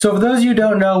So for those of you who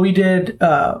don't know, we did,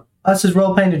 us as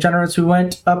role-playing degenerates, we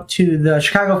went up to the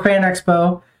Chicago Fan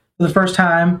Expo for the first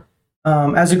time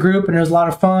as a group, and it was a lot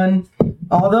of fun.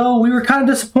 Although we were kind of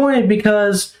disappointed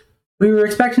because we were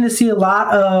expecting to see a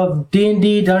lot of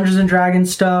D&D, Dungeons and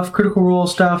Dragons stuff, Critical Role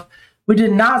stuff. We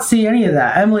did not see any of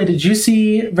that. Emily, did you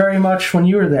see very much when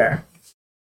you were there?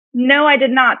 No, I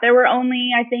did not. There were only,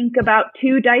 I think, about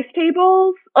 2 dice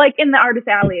tables, like in the Artist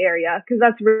Alley area, because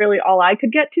that's really all I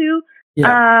could get to.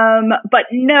 Yeah. But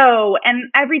no, and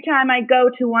every time I go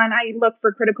to one, I look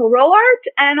for Critical Role art,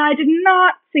 and I did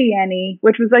not see any,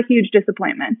 which was a huge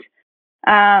disappointment.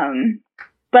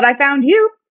 But I found you.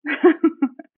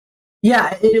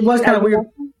 Yeah, it was kind of weird.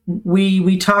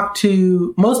 We talked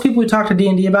to, most people we talked to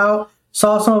D&D about,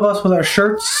 saw some of us with our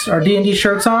shirts, our D&D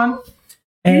shirts on,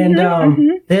 and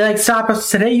they like stopped us,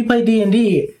 said, "Hey, you play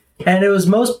D&D," and it was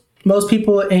most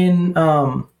people in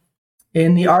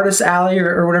the Artist Alley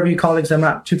or whatever you call it, because I'm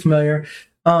not too familiar.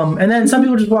 And then some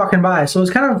people just walking by, so it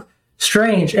was kind of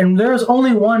strange. And there was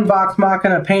only one Vox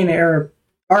Machina paint or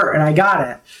art, and I got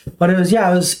it, but it was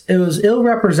ill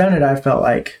represented. I felt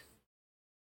like.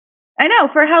 I know,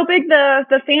 for how big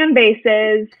the fan base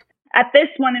is at this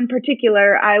one in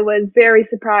particular, I was very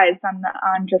surprised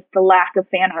on just the lack of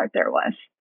fan art there was.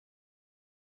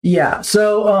 Yeah.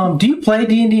 So, do you play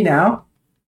D&D now?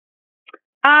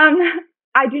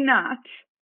 I do not.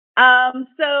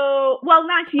 Well,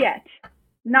 not yet.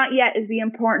 Not yet is the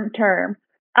important term.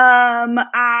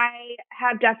 I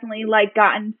have definitely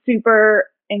gotten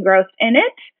super engrossed in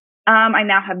it. I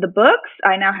now have the books.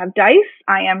 I now have dice.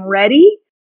 I am ready.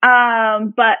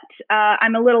 But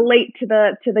I'm a little late to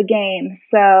the game.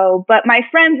 So, but my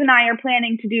friends and I are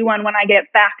planning to do one when I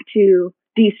get back to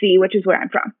DC, which is where I'm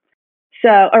from.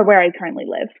 So, or where I currently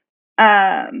live.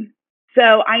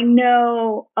 So I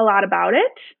know a lot about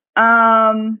it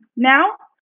now,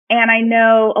 and I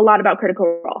know a lot about Critical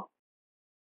Role.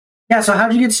 Yeah. So,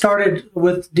 how'd you get started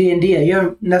with D&D? You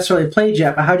haven't necessarily played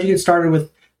yet, but how'd you get started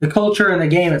with the culture and the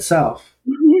game itself?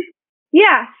 Mm-hmm.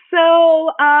 Yeah.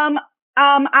 So, I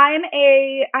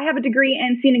have a degree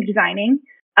in scenic designing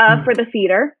for the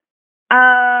theater.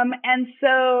 And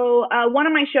so one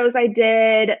of my shows I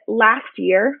did last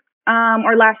year,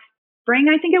 or last spring,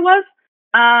 I think it was,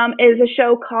 is a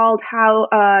show called How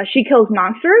She Kills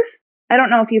Monsters. I don't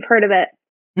know if you've heard of it.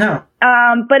 No.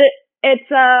 But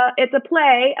it's a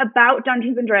play about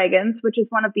Dungeons and Dragons, which is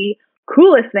one of the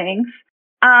coolest things.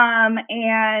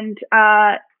 And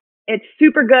it's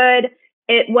super good.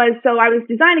 I was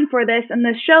designing for this, and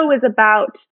the show is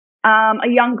about a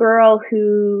young girl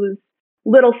whose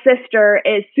little sister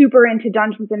is super into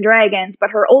Dungeons and Dragons,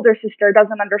 but her older sister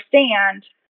doesn't understand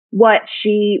why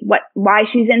she's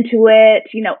into it,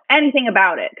 anything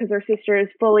about it, because her sister is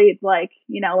fully like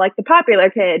the popular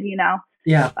kid,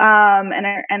 Yeah.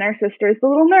 And her sister is the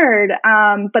little nerd.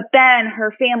 But then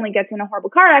her family gets in a horrible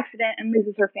car accident and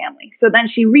loses her family. So then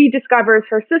she rediscovers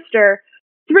her sister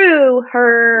through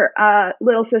her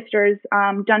little sister's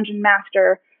Dungeon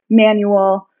Master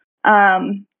manual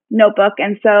notebook,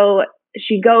 and so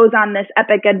she goes on this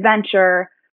epic adventure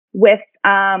with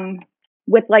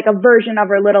like a version of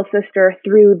her little sister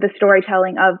through the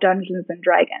storytelling of Dungeons and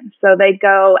Dragons. So they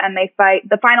go and they fight.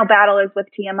 The final battle is with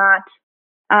Tiamat.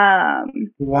 Wow!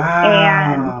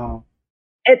 And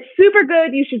it's super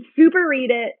good. You should super read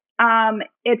it.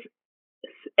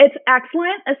 It's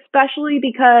excellent, especially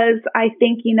because I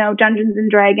think, Dungeons and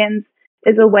Dragons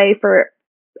is a way for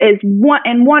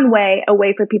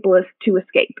people to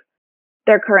escape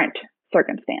their current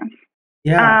circumstance.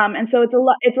 Yeah. And so it's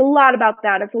a lot about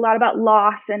that. It's a lot about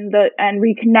loss and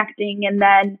reconnecting. And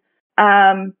then,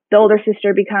 the older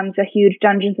sister becomes a huge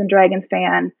Dungeons and Dragons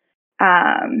fan.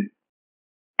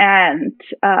 And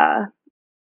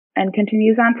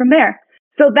continues on from there.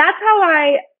 So that's how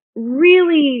I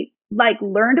really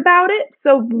learned about it.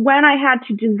 So when I had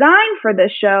to design for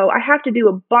this show, I have to do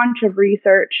a bunch of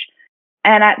research.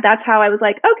 And that's how I was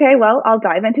like, okay, well, I'll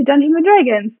dive into Dungeons and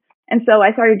Dragons. And so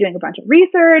I started doing a bunch of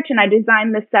research, and I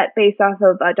designed the set based off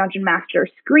of a Dungeon Master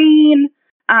screen,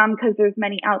 because there's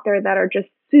many out there that are just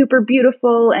super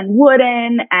beautiful and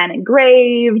wooden and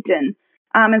engraved. And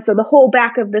so the whole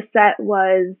back of the set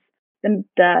was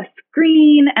the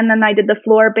screen, and then I did the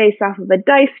floor based off of a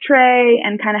dice tray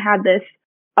and kind of had this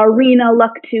arena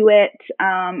look to it.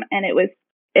 And it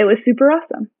was super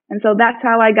awesome. And so that's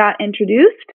how I got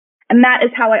introduced. And that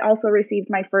is how I also received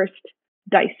my first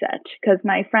dice set, because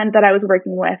my friend that I was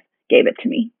working with gave it to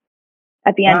me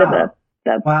at the end of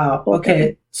the Wow. Okay.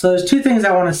 Thing. So there's 2 things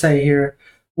I want to say here.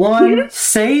 One,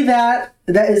 say that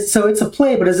is, so it's a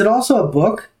play, but is it also a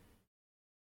book?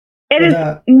 It is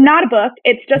not a book.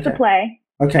 It's just a play.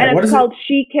 Okay, And what it's is it? called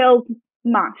She Kills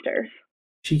Monsters.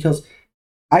 She kills.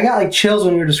 I got like chills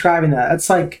when you were describing that. That's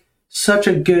like such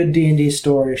a good D&D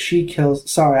story. She kills.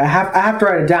 Sorry, I have to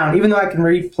write it down, even though I can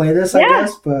replay this, I Yeah.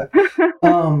 guess. But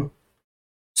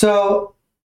so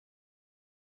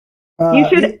You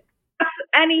should, the,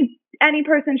 any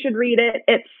person should read it.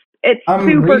 It's I'm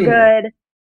super reading it. good.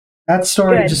 That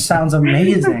story Good. just sounds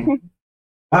amazing.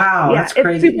 Wow, Yeah, that's it's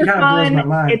crazy. It super kind of blows fun. my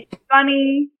mind. It's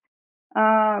funny.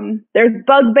 There's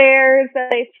bugbears that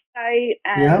they fight,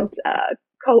 and Yep.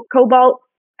 cobalt,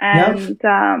 Yep.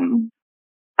 and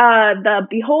the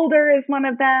beholder is one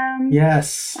of them.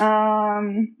 Yes.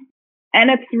 And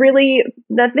it's really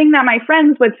the thing that my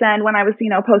friends would send when I was,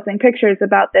 posting pictures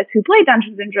about this who play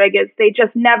Dungeons and Dragons. They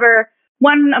just never,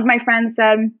 one of my friends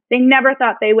said they never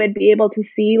thought they would be able to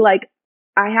see, like,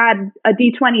 I had a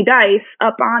D20 dice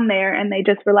up on there, and they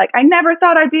just were like, I never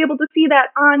thought I'd be able to see that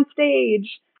on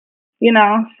stage,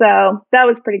 so that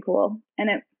was pretty cool. And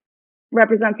it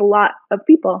represents a lot of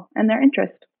people and their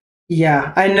interest.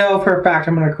 Yeah, I know for a fact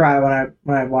I'm gonna cry when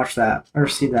I watch that or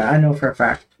see that. I know for a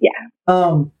fact. Yeah.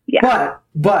 Yeah.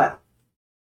 But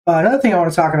another thing I want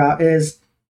to talk about is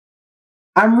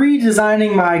I'm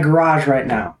redesigning my garage right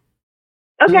now.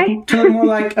 Okay. To look more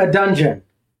like a dungeon.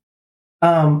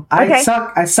 I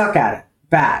suck at it.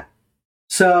 Bad.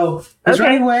 So is there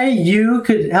any way you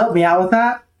could help me out with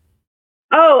that?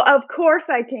 Oh, of course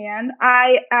I can.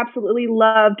 I absolutely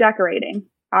love decorating,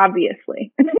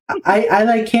 obviously. I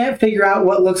like can't figure out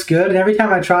what looks good, and every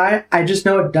time I try, I just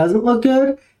know it doesn't look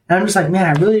good. And I'm just like, man,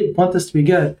 I really want this to be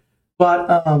good.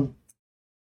 But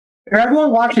for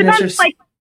everyone watching this, just like,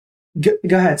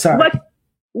 go ahead. Sorry.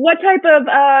 What type of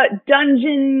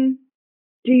dungeon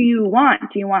do you want?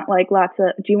 Do you want like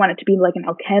do you want it to be like an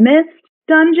alchemist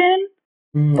dungeon?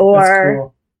 Or that's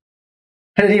cool.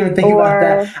 I didn't even think about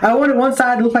that. I wanted one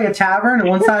side to look like a tavern, and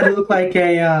one side to look like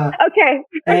a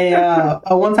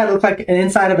one side to look like an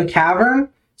inside of a cavern.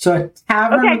 So a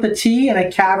tavern with a T and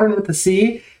a cavern with a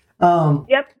C.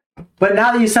 Yep. But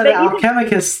now that you said the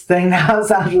alchemicus thing, now it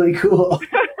sounds really cool.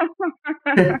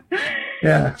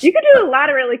 Yeah. You could do a lot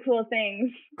of really cool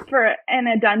things in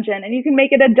a dungeon, and you can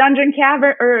make it a dungeon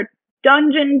cavern or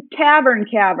dungeon tavern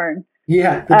cavern.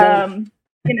 Yeah.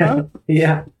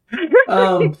 Yeah.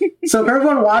 So for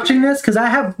everyone watching this, because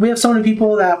we have so many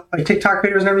people that like TikTok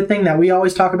creators and everything that we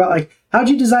always talk about, like, how'd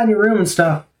you design your room and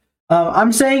stuff?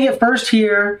 I'm saying it first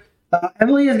here.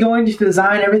 Emily is going to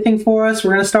design everything for us.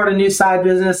 We're going to start a new side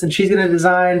business, and she's going to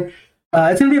design.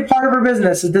 It's going to be a part of her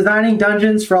business, is designing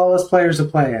dungeons for all of us players to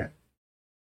play in.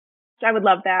 I would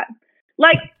love that.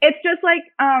 Like, it's just like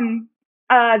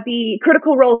the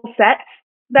Critical Role sets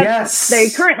that they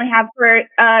currently have for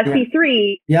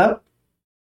C3. Yep.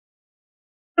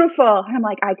 Beautiful. And I'm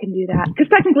like, I can do that, because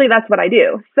technically that's what I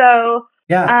do. So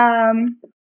I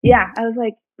was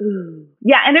like, ooh.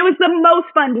 Yeah, and it was the most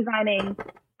fun designing,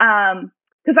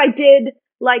 because I did,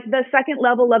 like, the second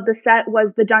level of the set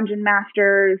was the Dungeon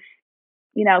Master's,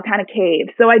 kind of cave.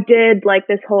 So I did, like,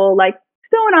 this whole, like,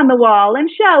 stone on the wall and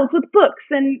shelves with books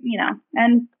and,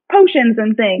 and potions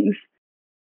and things.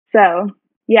 So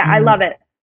yeah, I love it.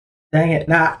 Dang it.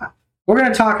 Now we're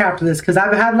going to talk after this, because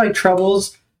I've had like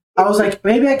troubles. I was like,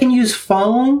 maybe I can use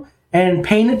foam and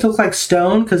paint it to look like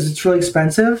stone, because it's really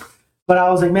expensive. But I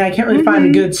was like, man, I can't really find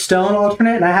a good stone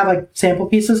alternate, and I have like sample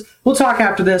pieces. We'll talk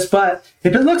after this, but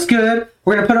if it looks good,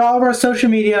 we're going to put it all over our social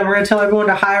media, and we're going to tell everyone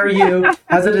to hire you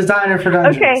as a designer for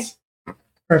dungeons. Okay.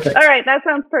 Perfect. All right, that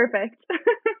sounds perfect.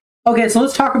 Okay, so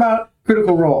let's talk about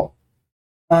Critical Role.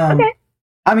 Okay.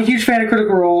 I'm a huge fan of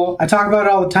Critical Role. I talk about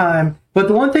it all the time. But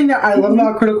the one thing that I love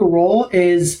about Critical Role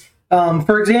is,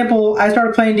 for example, I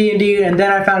started playing D&D, and then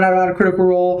I found out about a Critical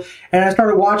Role, and I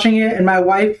started watching it, and my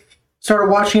wife started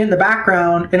watching it in the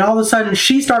background, and all of a sudden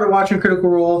she started watching Critical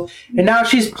Role, and now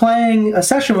she's playing a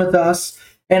session with us,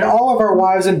 and all of our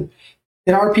wives in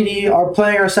RPD are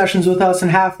playing our sessions with us,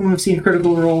 and half of them have seen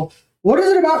Critical Role. What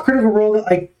is it about Critical Role that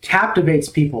like captivates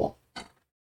people?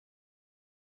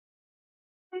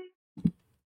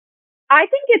 I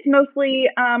think it's mostly,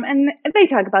 and they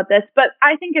talk about this, but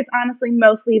I think it's honestly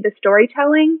mostly the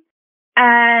storytelling,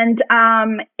 and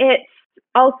it's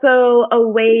also a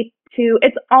way to.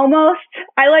 It's almost,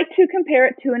 I like to compare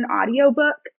it to an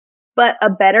audiobook, but a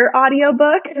better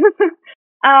audiobook,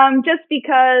 just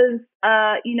because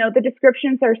the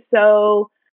descriptions are so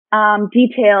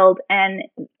detailed and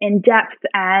in depth,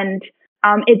 and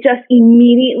it just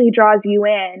immediately draws you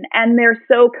in, and they're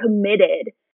so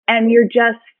committed, and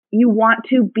you want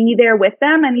to be there with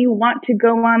them, and you want to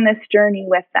go on this journey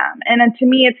with them. And to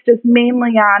me, it's just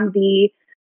mainly on the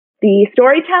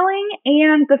storytelling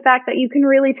and the fact that you can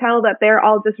really tell that they're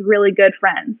all just really good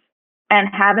friends. and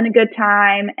having a good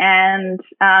time and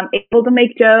able to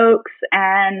make jokes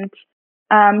and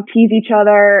tease each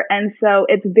other. And so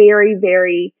it's very,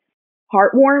 very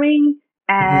heartwarming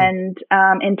and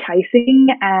enticing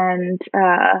and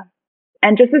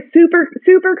just a super,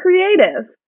 super creative.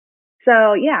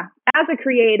 So yeah, as a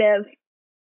creative,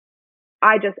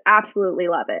 I just absolutely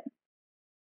love it.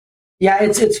 Yeah,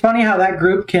 it's funny how that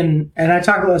group can, and I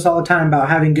talk about this all the time about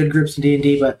having good groups in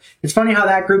D&D, but it's funny how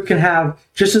that group can have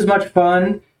just as much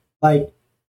fun, like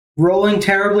rolling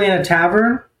terribly in a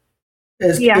tavern,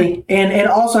 and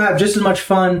also have just as much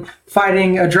fun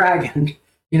fighting a dragon.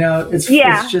 You know, it's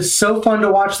just so fun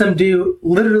to watch them do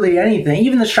literally anything,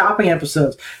 even the shopping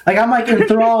episodes. Like I'm like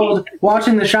enthralled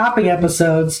watching the shopping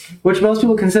episodes, which most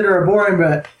people consider are boring,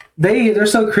 but they're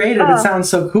so creative. It sounds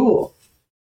so cool.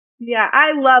 Yeah,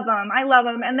 I love them.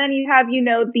 And then you have,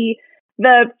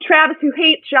 the Travis who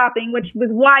hates shopping, which was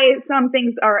why some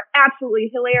things are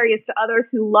absolutely hilarious to others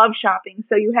who love shopping.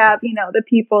 So you have, the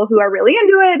people who are really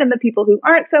into it and the people who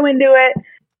aren't so into it.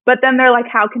 But then they're like,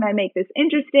 how can I make this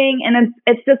interesting? And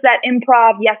it's just that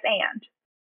improv yes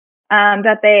and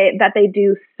that they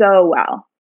do so well.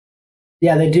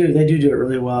 Yeah, they do it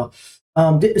really well.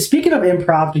 Speaking of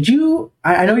improv,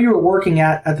 I know you were working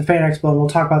at the Fan Expo, and we'll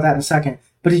talk about that in a second,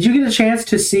 but did you get a chance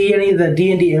to see any of the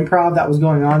D&D improv that was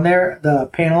going on there, the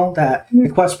panel that the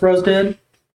Quest Bros did?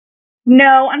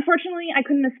 No, unfortunately, I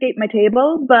couldn't escape my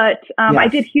table, but I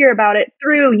did hear about it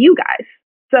through you guys.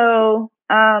 So,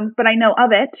 but I know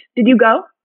of it. Did you go?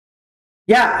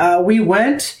 Yeah, we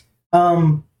went,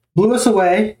 blew us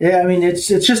away. Yeah, I mean, it's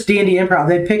just D&D improv.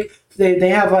 They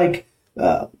have like,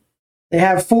 they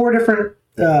have 4 different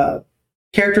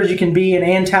characters you can be: an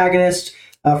antagonist,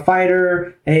 a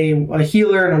fighter, a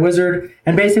healer, and a wizard.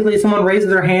 And basically, someone raises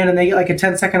their hand and they get like a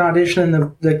 10-second audition,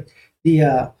 and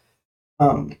the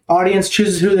audience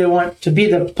chooses who they want to be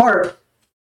the part,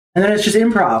 and then it's just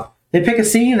improv. They pick a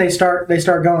scene and they start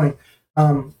going.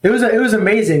 It was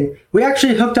amazing. We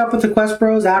actually hooked up with the Quest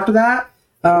Bros after that,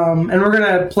 and we're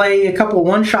gonna play a couple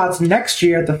one-shots next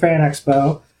year at the Fan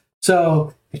Expo.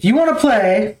 So if you want to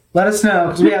play, let us know,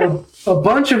 because we have a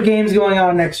bunch of games going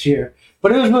on next year.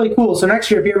 But it was really cool. So next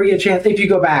year, if you ever get a chance, if you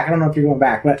go back, I don't know if you're going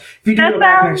back, but if you do go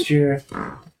back next year.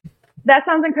 That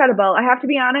sounds incredible. I have to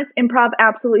be honest, improv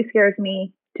absolutely scares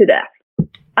me to death.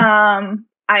 I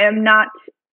am not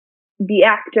the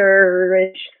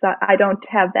actor-ish, so I don't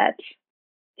have that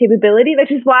capability,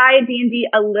 which is why D&D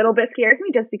a little bit scares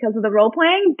me, just because of the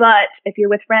role-playing. But if you're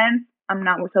with friends, I'm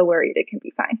not so worried. It can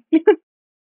be fine.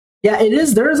 Yeah, it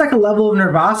is. There is like a level of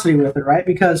nervosity with it, right?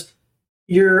 Because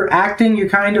you're acting, you're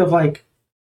kind of like,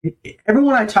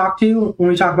 everyone I talk to, when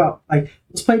we talk about like,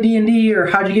 let's play D&D or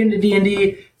how'd you get into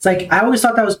D&D, it's like, I always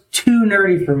thought that was too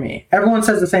nerdy for me. Everyone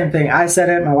says the same thing. I said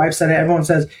it, my wife said it, everyone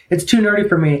says it's too nerdy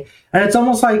for me. And it's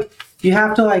almost like you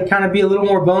have to like kind of be a little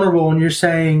more vulnerable when you're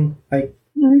saying like,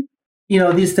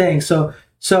 these things. So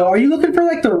are you looking for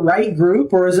like the right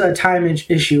group, or is it a time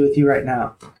issue with you right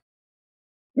now?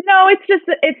 No, it's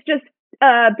just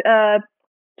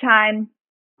time.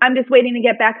 I'm just waiting to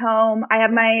get back home. I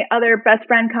have my other best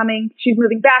friend coming. She's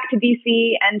moving back to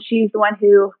DC, and she's the one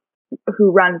who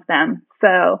runs them.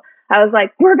 So I was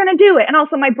like, we're going to do it. And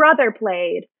also my brother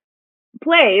played,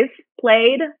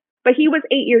 but he was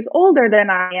 8 years older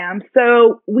than I am.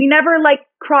 So we never like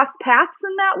crossed paths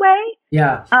in that way.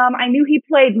 Yeah. I knew he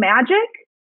played Magic,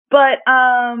 but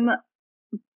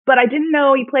I didn't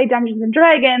know he played Dungeons and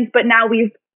Dragons, but now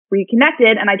we've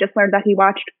reconnected, and I just learned that he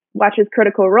watches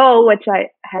Critical Role, which I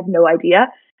had no idea.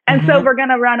 And so we're going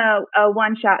to run a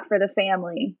one-shot for the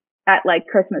family at like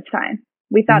Christmas time.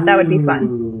 We thought that would be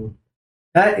fun.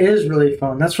 That is really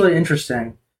fun. That's really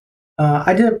interesting.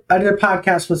 I did a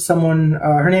podcast with someone,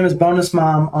 her name is Bonus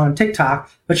Mom on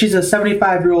TikTok, but she's a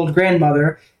 75-year-old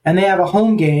grandmother, and they have a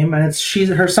home game, and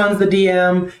her son's the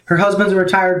DM, her husband's a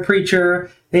retired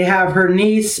preacher, they have her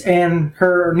niece and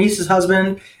her niece's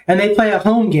husband, and they play a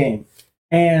home game.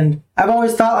 And I've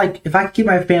always thought, like, if I could get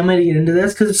my family to get into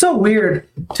this, because it's so weird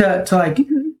to like,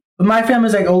 my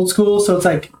family's like old school, so it's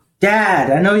like,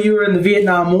 Dad, I know you were in the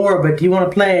Vietnam War, but do you want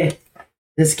to play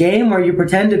this game where you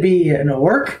pretend to be an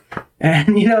orc?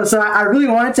 And, so I really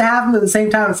want it to happen, but at the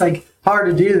same time, it's like hard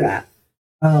to do that.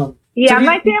 My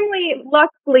family,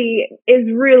 luckily,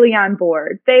 is really on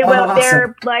board. Awesome.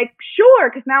 They're like, sure,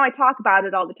 because now I talk about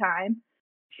it all the time.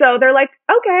 So they're like,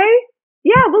 okay,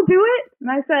 yeah, we'll do it. And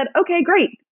I said, okay,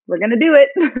 great. We're going to do it.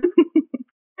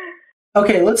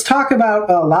 Okay, let's talk about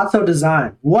Lotzo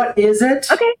Design. What is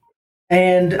it? Okay.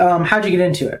 And how'd you get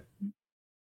into it?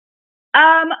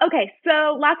 Okay,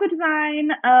 so Lotzo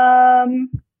Design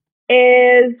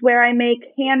is where I make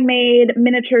handmade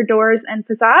miniature doors and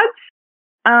facades.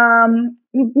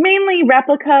 Mainly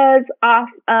replicas off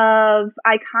of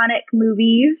iconic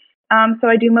movies. So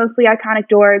I do mostly iconic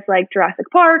doors like Jurassic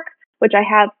Park, which I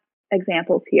have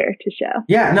examples here to show.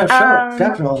 Yeah, no, show it.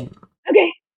 Definitely.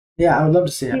 Okay. Yeah, I would love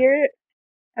to see it. Here.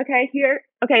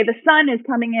 Okay, the sun is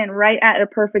coming in right at a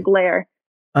perfect glare.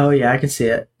 Oh, yeah, I can see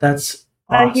it. That's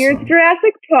awesome. Here's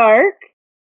Jurassic Park.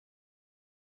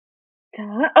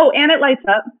 Oh, and it lights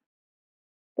up.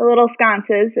 The little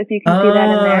sconces, if you can see that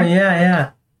in there.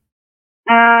 Yeah.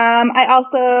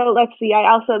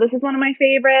 This is one of my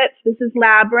favorites. This is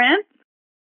Labyrinth.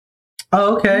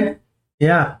 Oh, okay.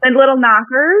 Yeah. And little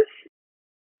knockers.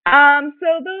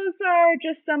 So those are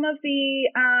just some of the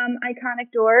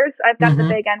iconic doors. I've got the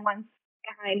big end ones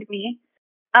behind me.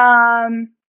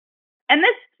 And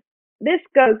this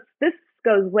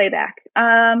goes way back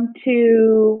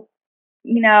to,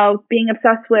 being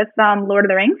obsessed with Lord of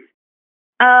the Rings.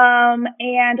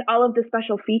 And all of the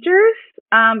special features,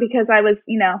 because I was,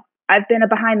 I've been a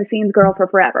behind the scenes girl for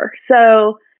forever.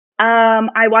 So,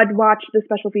 I would watch the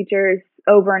special features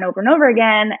over and over and over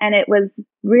again. And it was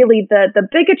really the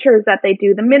bigatures that they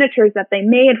do, the miniatures that they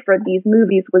made for these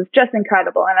movies was just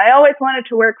incredible. And I always wanted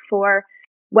to work for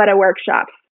Weta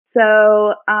Workshops.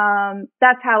 So,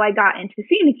 that's how I got into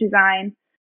scenic design,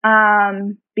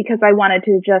 because I wanted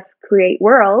to just create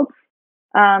worlds.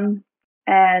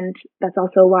 And that's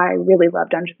also why I really love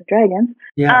Dungeons and Dragons.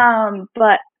 Yeah.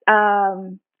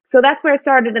 So that's where it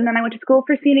started. And then I went to school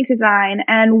for scenic design.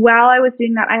 And while I was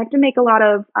doing that, I have to make a lot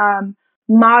of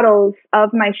models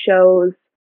of my shows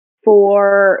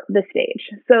for the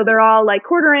stage. So they're all like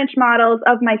 1/4-inch models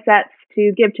of my sets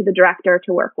to give to the director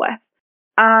to work with.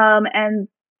 And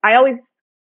I always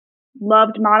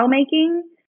loved model making.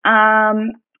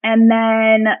 And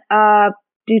then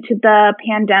due to the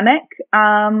pandemic,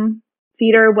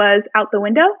 theater was out the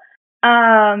window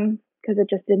because it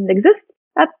just didn't exist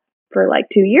for like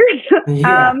 2 years.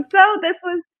 Yeah. So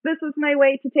this was my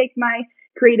way to take my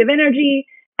creative energy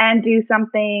and do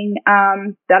something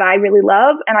that I really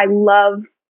love. And I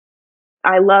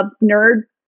love nerd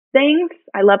things.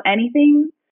 I love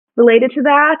anything related to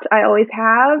that. I always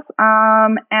have.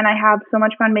 And I have so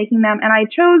much fun making them. And I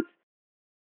chose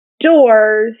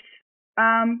doors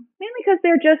mainly because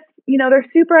they're just, they're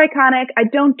super iconic. I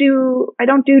don't do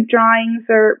drawings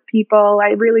or people.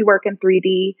 I really work in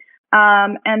 3D.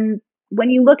 And when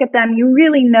you look at them, you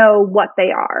really know what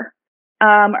they are,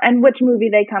 and which movie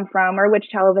they come from or which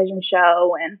television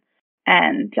show.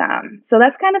 And so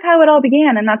that's kind of how it all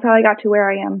began. And that's how I got to where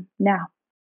I am now.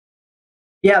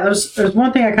 Yeah, there's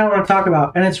one thing I kind of want to talk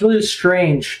about, and it's really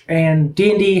strange. And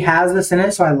D&D has this in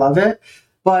it, so I love it.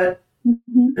 But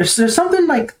there's something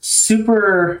like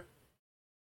super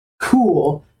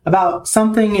cool about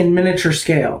something in miniature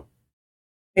scale.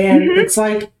 And it's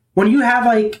like when you have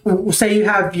say you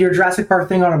have your Jurassic Park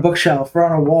thing on a bookshelf or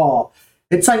on a wall,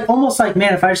 it's like almost like,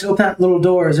 man, if I just open that little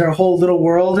door, is there a whole little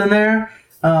world in there?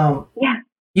 Yeah.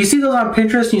 You see those on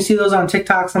Pinterest, and you see those on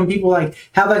TikTok. Some people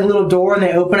have a little door and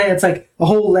they open it. It's like a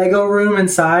whole Lego room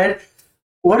inside.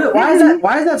 Why is that?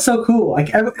 Why is that so cool? I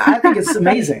think it's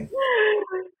amazing.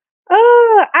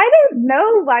 I don't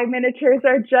know why miniatures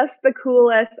are just the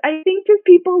coolest. I think just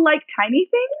people like tiny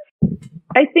things.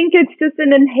 I think it's just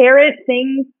an inherent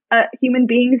thing. Human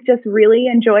beings just really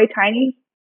enjoy tiny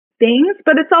things,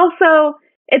 but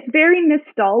it's very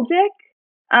nostalgic.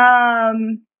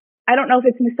 I don't know if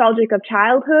it's nostalgic of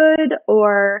childhood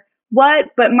or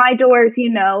what, but my doors,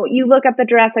 you look at the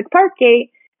Jurassic Park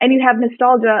gate and you have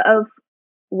nostalgia of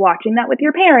watching that with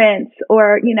your parents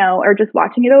or just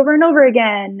watching it over and over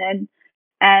again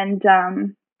and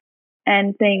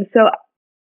things. So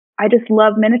I just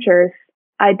love miniatures.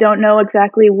 I don't know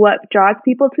exactly what draws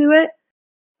people to it,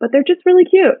 but they're just really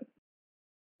cute.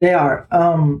 They are.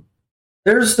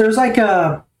 There's like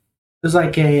a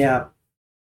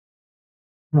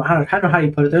I don't know how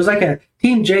you put it. There's like a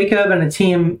Team Jacob and a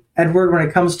Team Edward when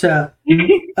it comes to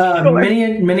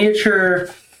miniature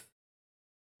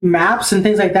maps and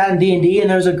things like that in D&D. And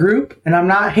there's a group, and I'm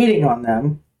not hating on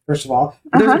them, first of all.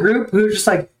 But there's a group who's just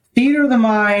like, theater of the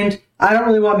mind, I don't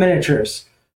really want miniatures.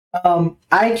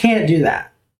 I can't do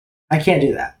that.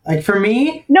 Like for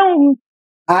me, no,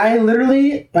 I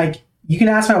literally, you can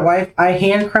ask my wife, I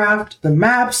handcraft the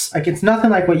maps. It's nothing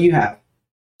like what you have.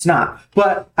 It's not.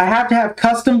 But I have to have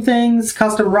custom things,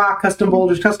 custom rock, custom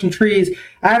boulders, custom trees.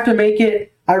 I have to make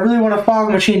it. I really want a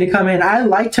fog machine to come in. I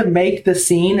like to make the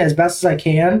scene as best as I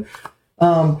can.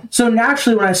 So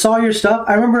naturally, when I saw your stuff,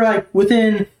 I remember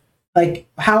within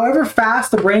however fast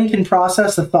the brain can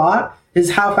process a thought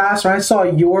is how fast when I saw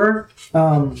your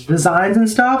designs and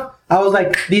stuff, I was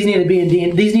like, these need to be in D.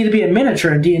 These need to be in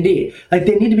miniature in D&D. Like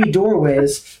they need to be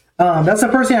doorways. That's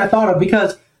the first thing I thought of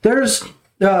because there's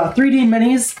 3D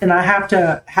minis, and I have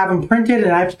to have them printed,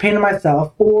 and I have to paint them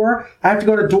myself, or I have to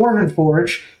go to Dwarven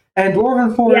Forge. And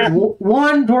Dwarven Forge,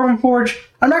 Dwarven Forge,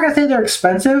 I'm not gonna say they're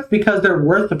expensive because they're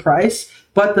worth the price.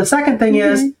 But the second thing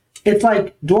is, it's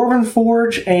like Dwarven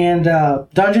Forge and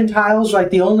Dungeon Tiles, like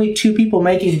the only two people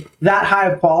making that high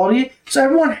of quality. So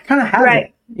everyone kind of has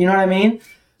it. You know what I mean?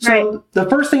 So the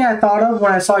first thing I thought of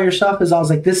when I saw your stuff is I was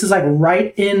like, this is like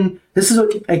this is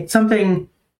like something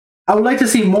I would like to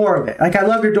see more of it. Like I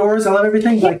love your doors, I love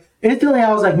everything. Like instantly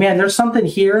I was like, man, there's something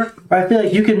here where I feel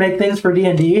like you can make things for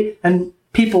D&D and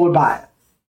people would buy it.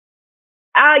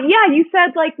 Yeah, you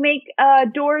said like make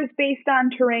doors based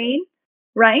on terrain,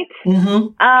 right?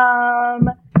 And I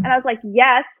was like,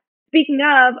 yes. Speaking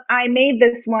of, I made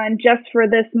this one just for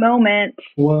this moment.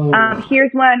 Whoa.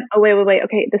 Here's one. Oh, wait.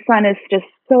 Okay, the sun is just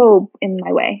so in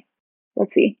my way.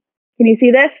 Let's see. Can you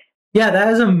see this? Yeah, that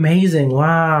is amazing.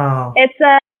 Wow. It's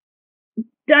a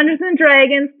Dungeons and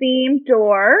Dragons themed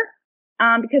door.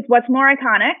 Because what's more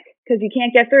iconic? Because you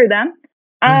can't get through them.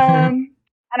 And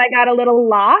I got a little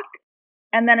lock,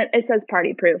 and then it says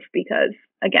party proof because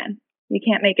again, you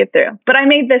can't make it through. But I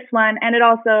made this one, and it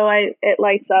also it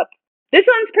lights up. This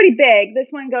one's pretty big. This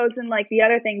one goes in like the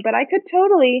other thing, but I could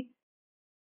totally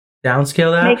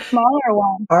downscale that. Make smaller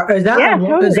ones. Is that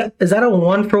a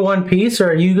 1-for-1 piece, or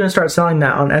are you going to start selling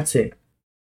that on Etsy?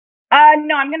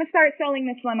 No, I'm going to start selling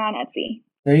this one on Etsy.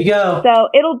 There you go. So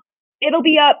it'll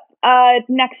be up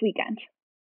next weekend.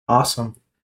 Awesome.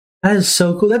 That is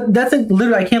so cool. That's like,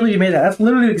 literally, I can't believe you made that. That's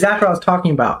literally exactly what I was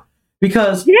talking about.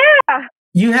 Because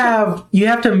you have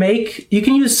to make, you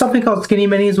can use something called skinny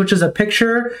minis, which is a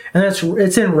picture, and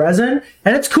it's in resin,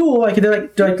 and it's cool. Like they're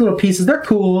like little pieces. They're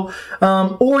cool.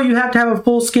 Or you have to have a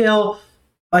full scale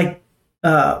like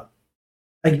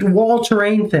wall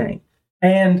terrain thing.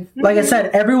 And like I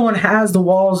said, everyone has the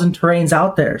walls and terrains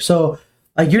out there. So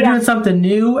like you're doing something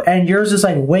new, and yours is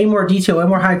like way more detail, way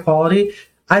more high quality.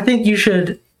 I think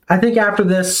after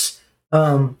this,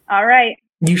 all right,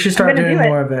 you should start doing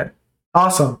more of it.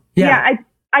 Awesome. Yeah.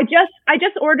 I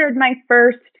just ordered my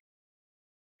first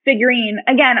figurine.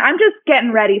 Again, I'm just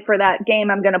getting ready for that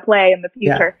game I'm going to play in the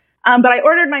future. But I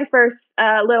ordered my first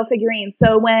little figurine.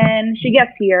 So when she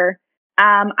gets here,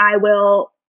 I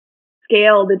will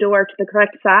scale the door to the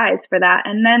correct size for that.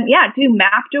 And then, do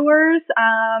map doors.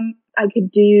 I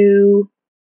could do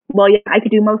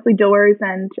mostly doors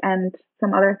and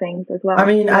some other things as well. I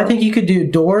mean, I think you could do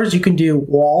doors. You can do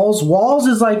walls. Walls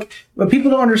is like, what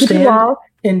people don't understand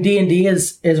in D&D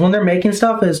is when they're making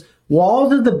stuff is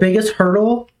walls is the biggest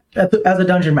hurdle as a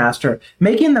dungeon master.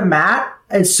 Making the mat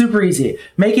is super easy.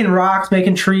 Making rocks,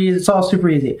 making trees, it's all super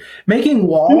easy. Making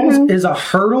walls is a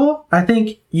hurdle. I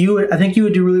think you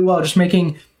would do really well just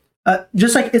making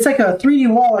just like it's like a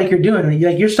 3D wall like you're doing.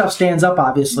 Like your stuff stands up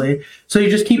obviously. So you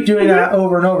just keep doing that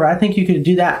over and over. I think you could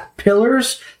do that.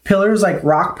 Pillars like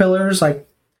rock pillars, like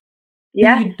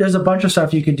there's a bunch of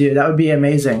stuff you could do. That would be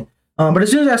amazing. But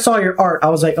as soon as I saw your art, I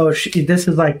was like, oh, this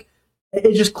is like,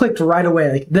 it just clicked right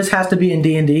away. Like this has to be in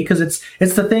D&D because it's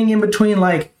the thing in between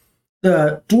like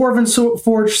the Dwarven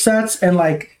Forge sets and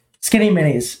like skinny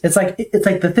minis. It's like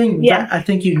the thing that I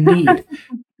think you need.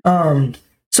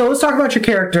 So let's talk about your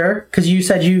character because you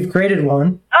said you've created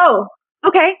one. Oh,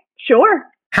 okay, sure.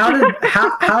 How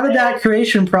did that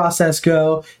creation process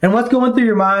go? And what's going through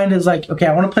your mind is like, okay,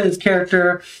 I want to play this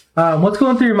character. What's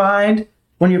going through your mind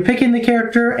when you're picking the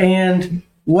character, and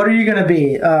what are you going to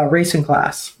be, race and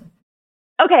class?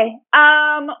 Okay.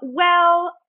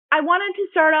 Well, I wanted to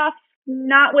start off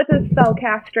not with a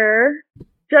spellcaster,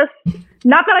 just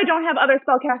not that I don't have other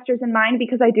spellcasters in mind,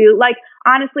 because I do. Like,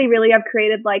 honestly, really, I've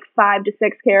created like 5 to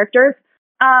 6 characters,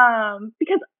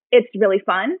 because it's really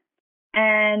fun.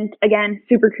 And again,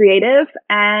 super creative,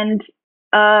 and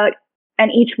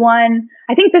each one,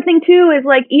 I think the thing too is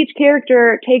like each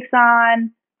character takes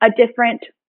on a different,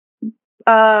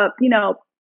 part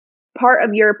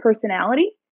of your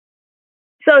personality.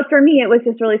 So for me, it was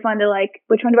just really fun to like,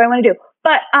 which one do I want to do?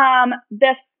 But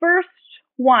the first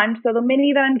one, so the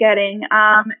mini that I'm getting,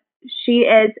 she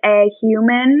is a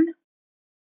human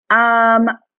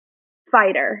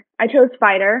fighter. I chose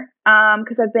fighter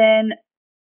because I've been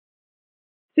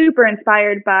super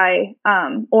inspired by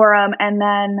Orem, and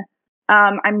then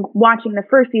I'm watching the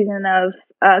first season of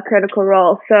Critical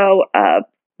Role, so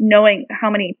knowing how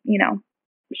many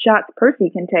shots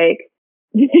Percy can take,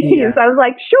 so I was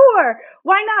like, sure,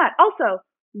 why not? Also,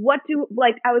 what do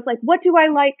I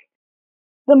like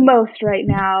the most right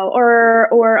now,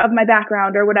 or of my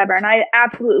background or whatever? And I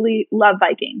absolutely love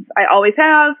Vikings. I always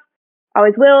have.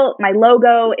 always will. My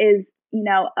logo is,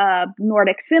 a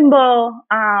Nordic symbol.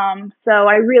 So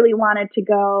I really wanted to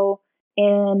go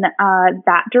in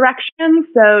that direction.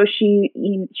 So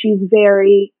she's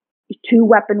very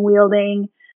 2-weapon wielding,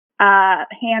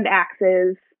 hand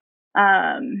axes,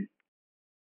 and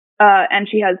I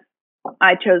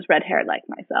chose red hair like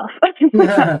myself.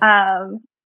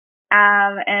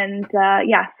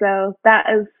 So that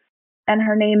is, and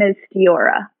her name is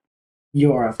Fiora.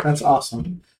 Fiora, that's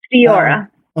awesome. Fiora.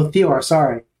 Fiora,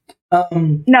 sorry.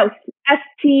 No,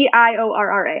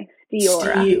 Stiorra.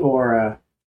 Fiora.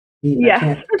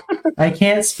 Yes. I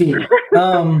can't speak.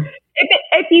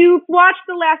 If you watch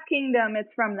The Last Kingdom,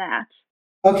 it's from that.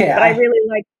 Okay. But I really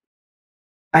like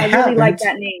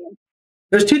that name.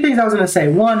 There's two things I was going to say.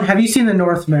 One, have you seen The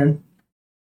Northman?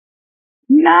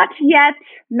 Not yet.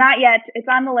 It's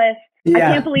on the list. Yeah. I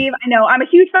can't believe, I know, I'm a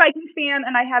huge Vikings fan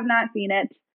and I have not seen it.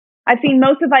 I've seen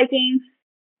most of Vikings,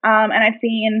 and I've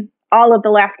seen all of The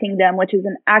Last Kingdom, which is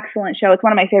an excellent show. It's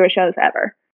one of my favorite shows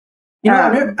ever.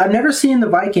 I've never seen The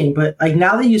Viking, but like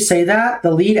now that you say that,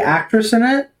 the lead actress in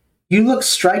it, you look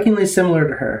strikingly similar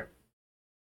to her.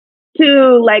 To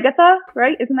Lagatha,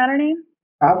 right? Isn't that her name?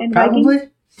 Probably.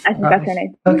 I think that's her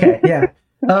name. Okay, yeah.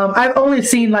 I've only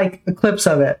seen like clips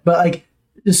of it, but like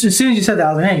as soon as you said that,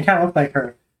 I was like, hey, you kind of look like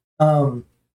her.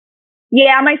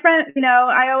 Yeah, my friend,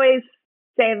 I always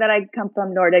say that I come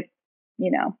from Nordic,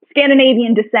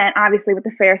 Scandinavian descent, obviously with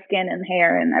the fair skin and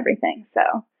hair and everything.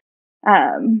 So,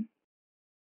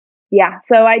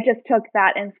 so I just took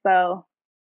that inspo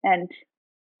and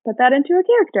put that into a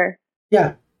character.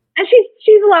 Yeah. And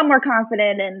she's a lot more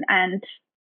confident and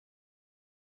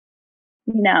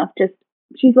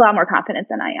she's a lot more confident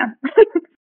than I am,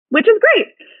 which is great.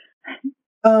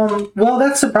 Well,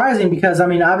 that's surprising because, I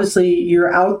mean, obviously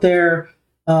you're out there,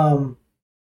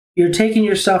 you're taking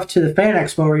your stuff to the fan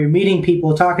expo where you're meeting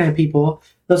people, talking to people.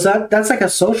 That's like a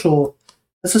social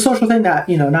thing that,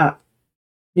 not,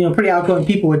 pretty outgoing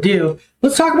people would do.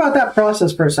 Let's talk about that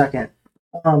process for a second.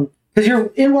 Because you're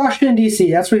in Washington,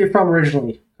 D.C. That's where you're from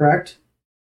originally, correct?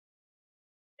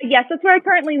 Yes, that's where I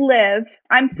currently live.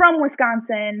 I'm from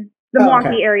Wisconsin, the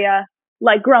Milwaukee area,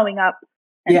 like growing up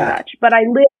and such. But I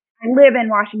live in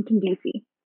Washington, D.C.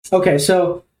 Okay,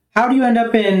 so how do you end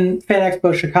up in Fan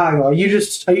Expo Chicago? Are you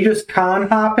just con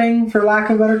hopping, for lack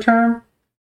of a better term?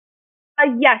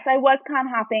 Yes, I was con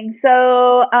hopping.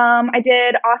 So I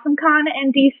did Awesome Con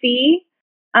in D.C.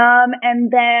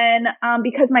 And then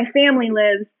because my family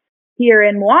lives here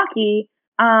in Milwaukee,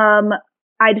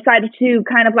 I decided to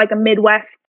kind of like a Midwest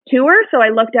tour. So I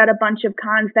looked at a bunch of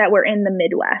cons that were in the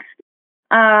Midwest.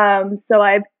 So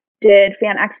I did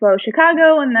Fan Expo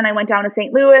Chicago, and then I went down to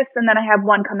St. Louis, and then I have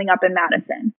one coming up in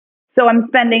Madison. So I'm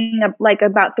spending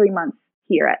about 3 months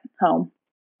here at home.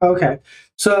 Okay.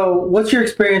 So what's your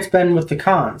experience been with the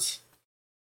cons?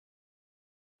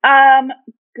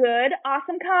 Good.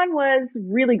 Awesome Con was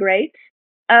really great.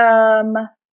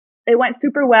 It went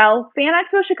super well. Fan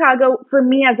Expo Chicago, for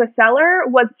me as a seller,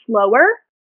 was slower,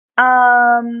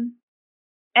 and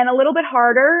a little bit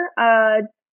harder.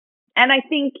 And I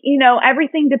think,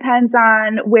 everything depends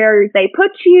on where they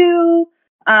put you,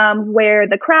 where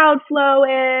the crowd flow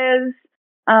is,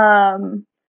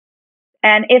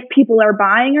 and if people are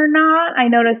buying or not. I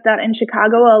noticed that in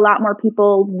Chicago, a lot more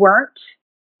people weren't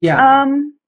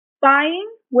buying,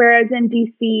 whereas in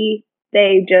DC,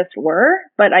 they just were.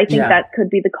 But I think that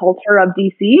could be the culture of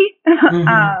DC.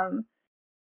 Mm-hmm.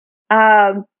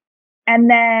 And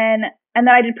then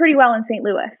I did pretty well in St.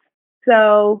 Louis.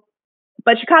 So,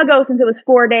 but Chicago, since it was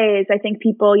 4 days, I think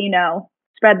people,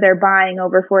 spread their buying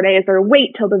over 4 days or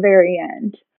wait till the very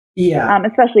end. Yeah.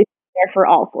 Especially there for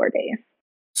all 4 days.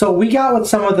 So we got with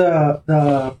some of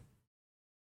the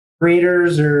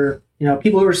creators or,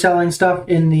 people who were selling stuff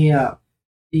in the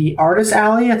artist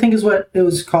alley, I think is what it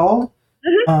was called.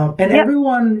 Mm-hmm.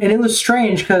 Everyone, and it was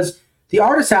strange because the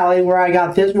artist alley where I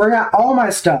got all my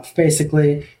stuff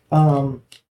basically,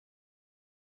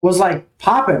 was like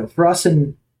popping for us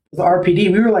in the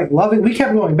RPD. We were like loving. We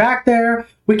kept going back there.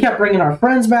 We kept bringing our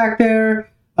friends back there.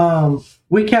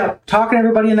 We kept talking to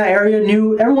everybody in that area.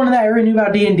 Everyone in that area knew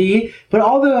about D&D. But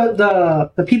all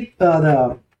the people,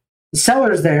 the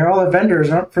sellers there, all the vendors,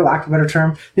 for lack of a better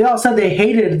term, they all said they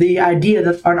hated the idea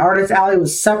that an artist alley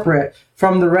was separate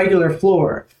from the regular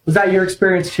floor. Was that your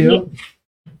experience too?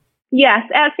 Yes,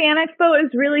 at Fan Expo, it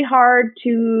was really hard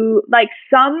to,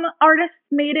 some artists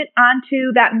made it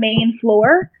onto that main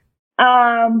floor,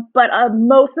 but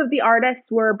most of the artists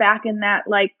were back in that,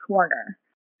 corner.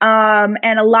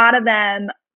 And a lot of them,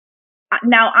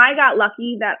 now I got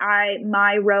lucky that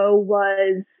my row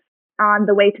was on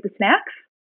the way to the snacks.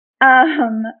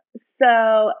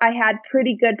 So I had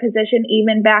pretty good position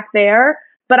even back there.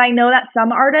 But I know that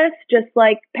some artists just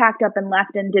like packed up and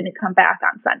left and didn't come back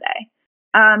on Sunday.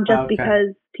 Just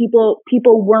because people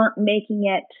weren't making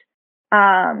it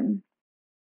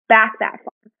back that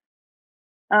far.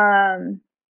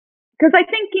 Because I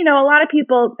think, you know, a lot of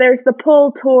people, there's the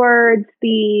pull towards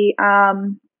the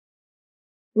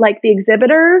like the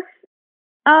exhibitors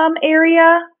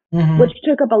area, which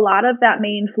took up a lot of that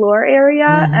main floor area,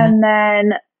 and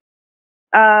then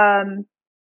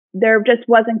there just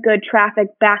wasn't good traffic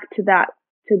back to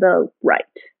the right,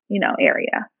 you know,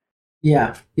 area.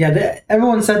 Yeah.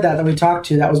 Everyone said that we talked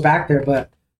to that was back there, but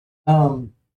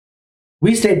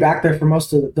we stayed back there for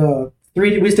most of the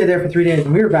 3 days. We stayed there for 3 days,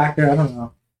 and we were back there, I don't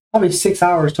know, probably 6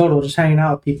 hours total, just hanging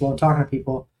out with people and talking to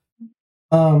people.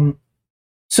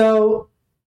 So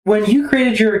when you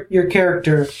created your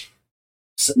character,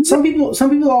 some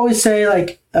people always say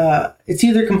like it's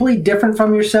either completely different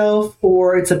from yourself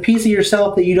or it's a piece of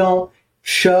yourself that you don't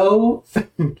show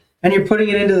and you're putting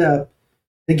it into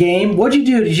the game. What'd you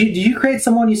do? Did you create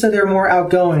someone? You said they were more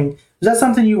outgoing. Is that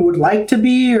something you would like to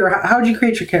be, or how did you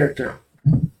create your character?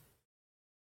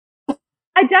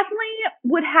 I definitely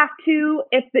would have to,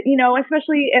 if you know,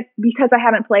 especially because I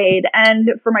haven't played, and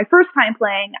for my first time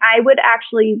playing, I would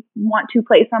actually want to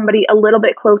play somebody a little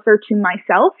bit closer to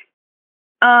myself.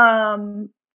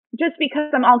 Just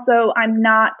because I'm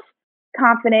not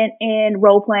confident in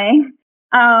role playing.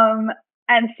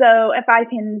 And so if I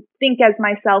can think as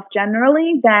myself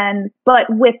generally, but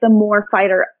with the more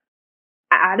fighter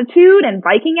attitude and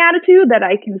Viking attitude that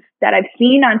I've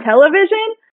seen on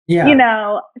television, you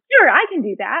know, sure, I can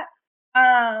do that.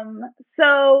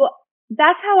 So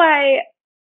that's how I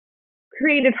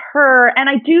created her. And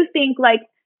I do think like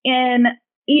in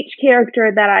each character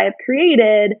that I've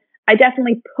created, I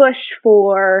definitely push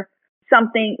for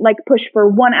something, like push for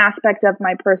one aspect of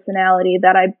my personality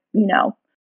that I, you know,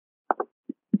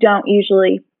 don't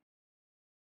usually,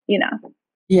 you know,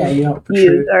 you don't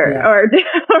use or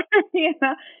you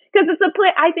know, because it's a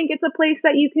place. I think it's a place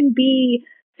that you can be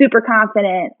super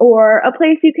confident, or a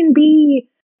place you can be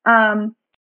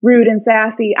rude and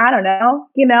sassy. I don't know,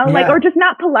 you know, like, or just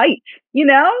not polite. You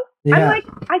know, I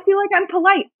feel like I'm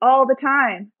polite all the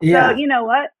time. So you know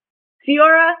what,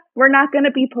 Fiora, we're not going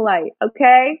to be polite,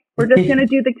 okay? We're just going to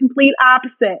do the complete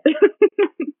opposite.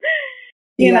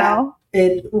 you know?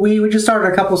 We just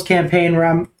started a couples campaign where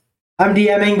I'm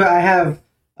DMing, but I have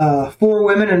 4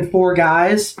 women and 4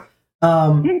 guys.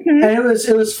 And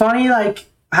it was funny, like,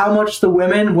 how much the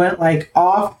women went, like,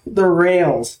 off the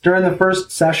rails during the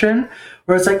first session,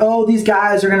 where it's like, oh, these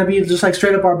guys are going to be just, like,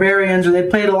 straight up barbarians, or they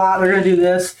played a lot, they're going to do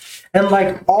this. And,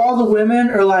 like, all the women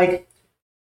are, like,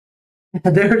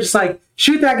 they're just like,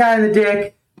 shoot that guy in the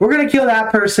dick. We're going to kill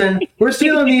that person. We're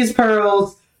stealing these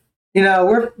pearls. You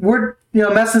know, we're you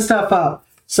know, messing stuff up.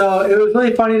 So it was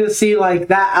really funny to see like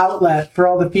that outlet for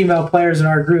all the female players in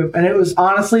our group. And it was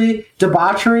honestly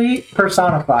debauchery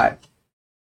personified.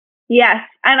 Yes.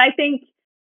 And I think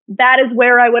that is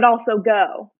where I would also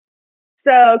go.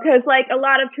 So, because like a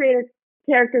lot of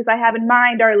characters I have in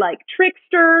mind are like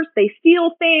tricksters. They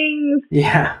steal things.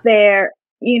 Yeah. They're,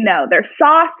 you know, they're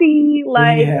saucy,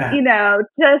 like, you know,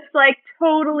 just like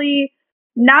totally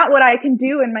not what I can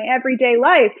do in my everyday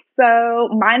life. So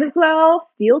might as well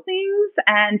steal things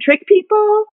and trick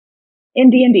people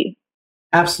in D&D.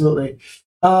 Absolutely.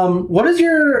 What is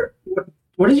your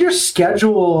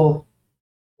schedule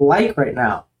like right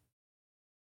now?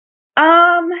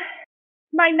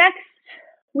 My next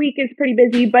week is pretty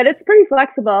busy, but it's pretty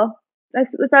flexible,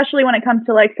 especially when it comes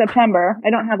to like September.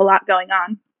 I don't have a lot going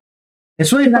on.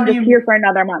 It's really funny. I'm just here for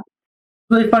another month.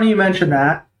 Really funny you mentioned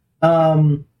that.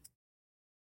 So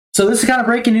this is kind of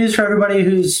breaking news for everybody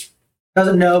who's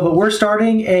doesn't know, but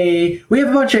we have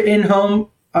a bunch of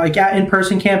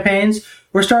in-person campaigns.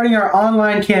 We're starting our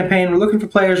online campaign. We're looking for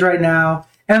players right now.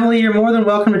 Emily, you're more than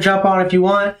welcome to jump on if you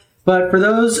want. But for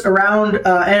those around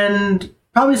and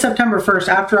probably September 1st,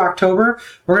 after October,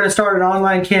 we're going to start an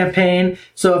online campaign.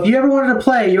 So if you ever wanted to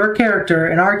play your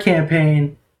character in our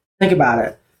campaign, think about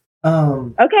it.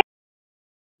 Okay.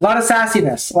 A lot of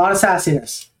sassiness.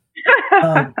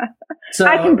 So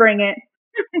I can bring it.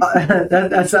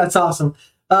 That's awesome.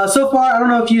 So far, I don't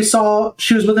know if you saw,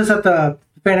 she was with us at the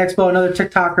Fan Expo, another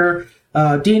TikToker,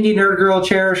 D&D Nerd Girl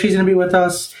Chair. She's going to be with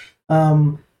us.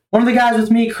 One of the guys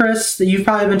with me, Chris, that you've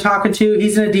probably been talking to,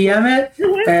 he's going to DM it,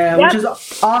 which is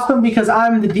awesome because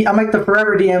I'm like the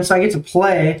forever DM, so I get to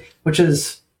play, which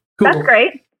is cool. That's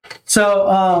great.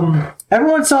 So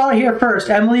everyone saw it here first.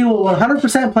 Emily will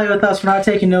 100% play with us. We're not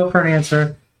taking no for an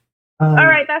answer. All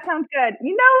right, that sounds good.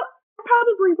 You know, I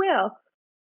probably will.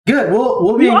 Good.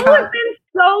 We'll be in contact.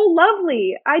 so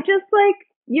lovely. I just like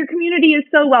your community is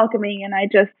so welcoming, and I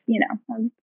just,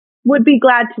 would be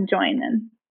glad to join in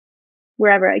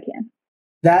wherever I can.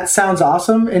 That sounds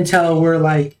awesome until we're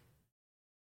like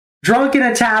drunk in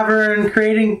a tavern,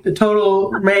 creating the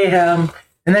total mayhem,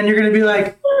 and then you're going to be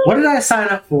like, what did I sign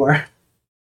up for?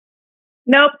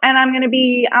 Nope, and I'm going to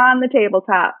be on the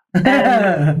tabletop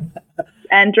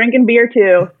and drinking beer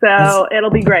too, so it'll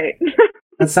be great.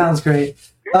 That sounds great.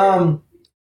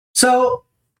 So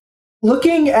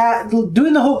looking at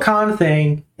doing the whole con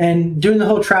thing and doing the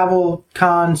whole travel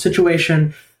con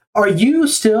situation, are you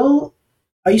still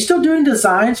doing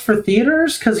designs for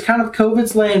theaters? Because kind of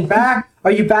COVID's laying back.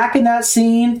 Are you back in that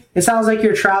scene? It sounds like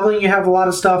you're traveling. You have a lot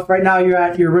of stuff right now. You're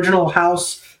at your original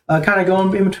house, kind of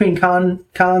going in between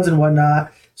cons and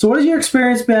whatnot. So what has your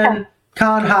experience been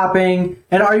con hopping,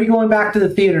 and are you going back to the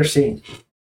theater scene?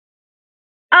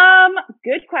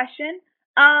 Good question.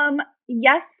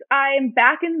 Yes, I'm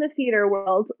back in the theater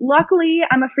world. Luckily,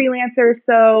 I'm a freelancer,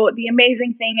 so the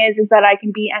amazing thing is that I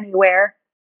can be anywhere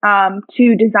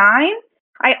to design.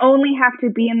 I only have to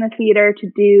be in the theater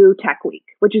to do Tech Week,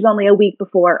 which is only a week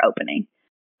before opening.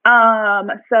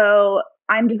 So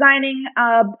I'm designing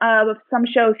some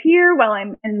shows here while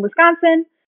I'm in Wisconsin.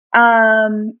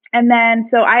 And then,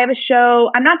 so I have a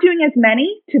show. I'm not doing as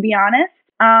many, to be honest.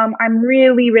 I'm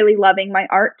really, really loving my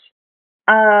art.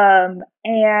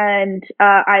 And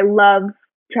I love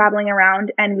traveling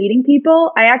around and meeting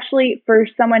people. I actually, for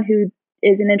someone who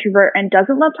is an introvert and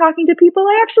doesn't love talking to people,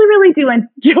 I actually really do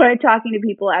enjoy talking to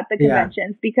people at the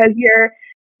conventions because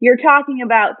you're talking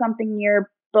about something you're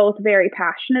both very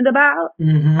passionate about,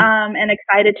 and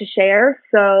excited to share.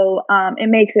 So, it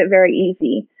makes it very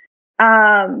easy.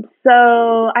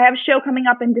 So I have a show coming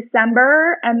up in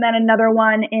December and then another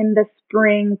one in the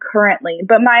spring currently,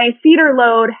 but my theater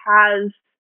load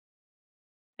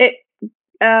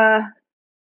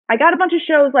I got a bunch of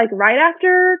shows like right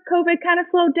after COVID kind of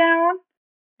slowed down.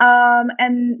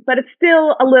 But it's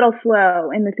still a little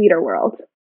slow in the theater world.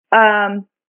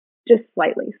 Just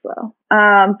slightly slow.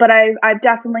 But I've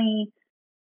definitely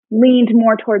leaned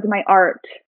more towards my art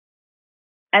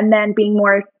and then being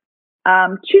more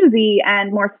choosy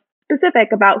and more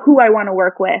specific about who I want to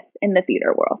work with in the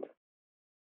theater world.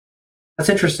 That's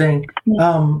interesting.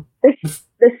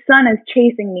 The sun is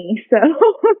chasing me, so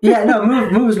yeah, no,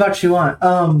 move as much as you want.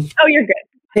 Oh, you're good.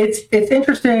 It's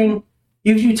interesting.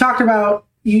 You talked about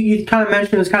you kind of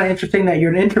mentioned it was kind of interesting that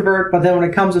you're an introvert, but then when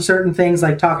it comes to certain things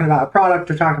like talking about a product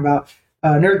or talking about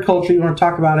nerd culture, you want to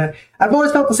talk about it. I've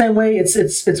always felt the same way.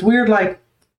 It's weird, like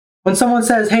when someone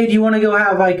says, "Hey, do you want to go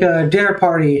have like a dinner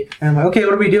party?" And I'm like, "Okay,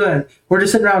 what are we doing?" "We're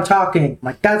just sitting around talking." I'm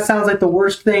like, that sounds like the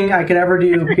worst thing I could ever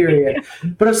do, period.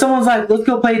 But if someone's like, "Let's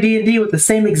go play D&D with the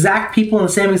same exact people in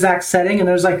the same exact setting," and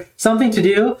there's like something to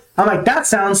do, I'm like, that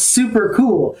sounds super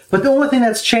cool. But the only thing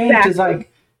that's changed is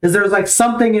there's like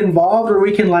something involved where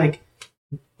we can like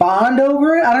bond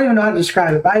over it. I don't even know how to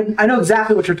describe it, but I know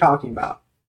exactly what you're talking about.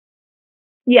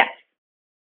 Yes.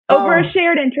 Over a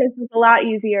shared interest is a lot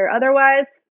easier. Otherwise,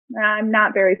 I'm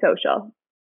not very social.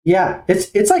 Yeah,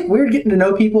 it's like weird getting to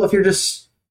know people if you're just,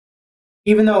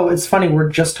 even though it's funny we're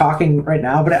just talking right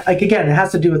now, but like again, it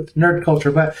has to do with nerd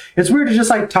culture, but it's weird to just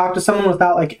like talk to someone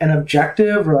without like an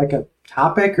objective or like a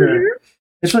topic or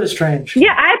it's really strange.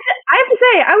 Yeah, I have to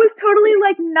say, I was totally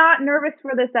like not nervous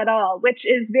for this at all, which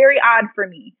is very odd for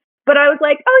me. But I was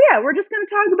like, oh yeah, we're just going to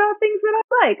talk about things that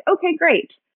I like. Okay,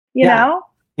 great. You know?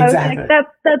 Exactly. I was like,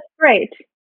 that's great.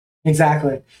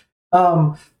 Exactly.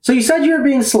 So you said you're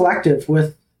being selective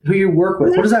with who you work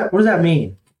with. What does that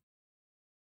mean?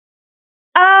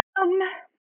 I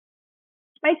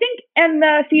think in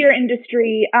the theater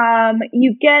industry,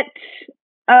 you get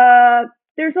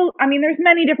there's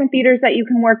many different theaters that you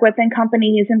can work with and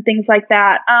companies and things like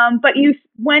that. But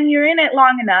when you're in it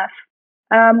long enough,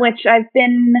 which I've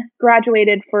been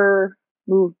graduated for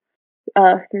 4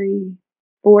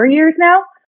 years now.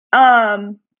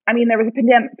 There was a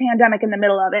pandemic in the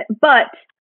middle of it, but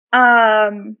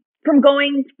from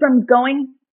going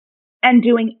and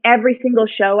doing every single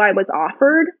show I was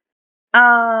offered,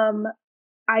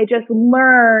 I just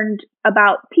learned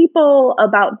about people,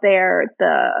 about the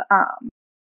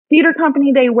theater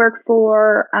company they work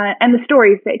for, and the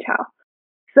stories they tell.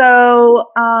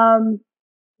 So,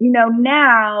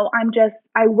 now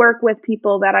I work with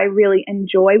people that I really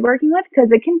enjoy working with because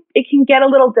it can get a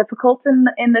little difficult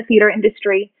in the theater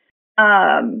industry,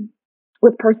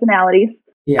 with personalities.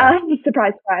 Yeah.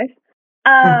 Surprise, surprise.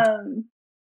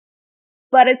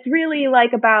 But it's really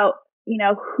like about,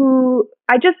 who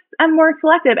I'm more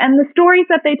selective and the stories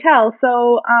that they tell.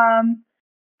 So,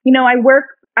 I work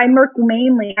I work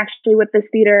mainly actually with this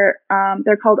theater.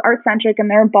 They're called Art Centric, and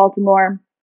they're in Baltimore.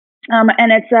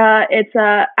 And it's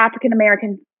a African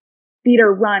American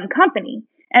theater run company.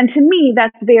 And to me,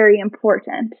 that's very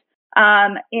important.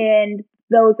 And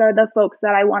those are the folks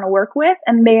that I want to work with,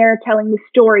 and they're telling the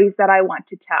stories that I want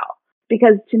to tell,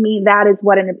 because to me, that is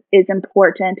what is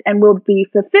important and will be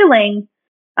fulfilling,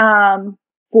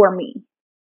 for me.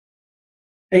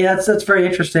 Hey, that's very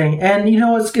interesting. And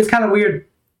it's kind of weird.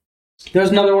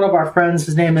 There's another one of our friends.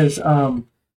 His name is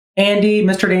Andy,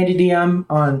 Mr. Andy DM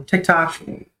on TikTok,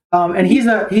 and he's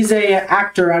a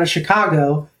actor out of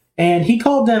Chicago, and he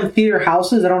called them theater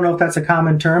houses. I don't know if that's a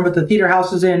common term, but the theater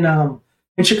houses in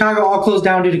Chicago all closed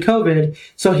down due to COVID.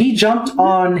 So he jumped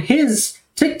on his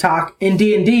TikTok in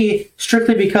D&D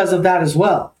strictly because of that as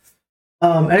well.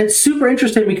 And it's super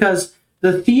interesting because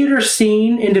the theater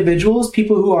scene individuals,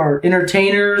 people who are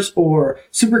entertainers or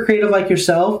super creative like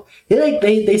yourself,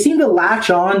 they seem to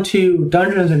latch on to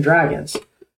Dungeons and Dragons.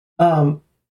 Do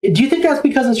you think that's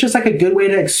because it's just like a good way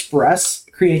to express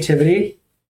creativity?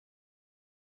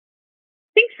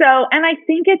 I think so. And I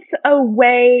think it's a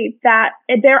way that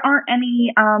there aren't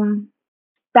any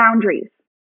boundaries,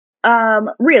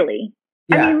 really.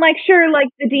 Yeah. I mean, sure,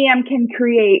 the DM can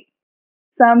create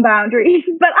some boundaries,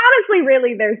 but honestly,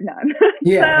 really, there's none.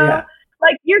 Yeah.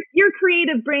 Your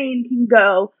creative brain can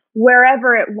go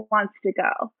wherever it wants to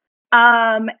go.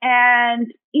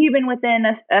 And even within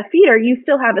a theater, you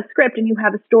still have a script and you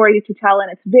have a story to tell, and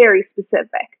it's very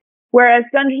specific. Whereas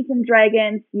Dungeons and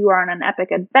Dragons, you are on an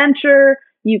epic adventure.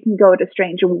 You can go to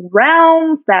strange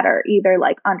realms that are either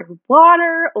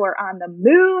underwater or on the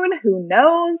moon. Who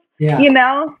knows? Yeah.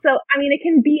 So, I mean, it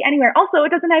can be anywhere. Also, it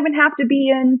doesn't even have to be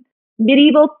in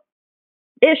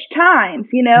medieval-ish times,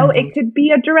 Mm-hmm. It could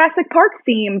be a Jurassic Park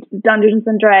themed Dungeons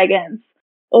and Dragons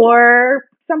or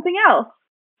something else.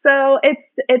 So it's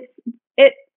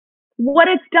what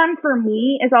it's done for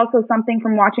me is also something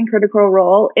from watching Critical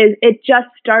Role is it just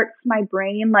starts my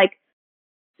brain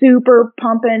super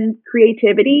pumping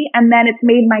creativity, and then it's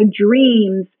made my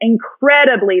dreams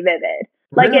incredibly vivid.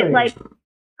 Really?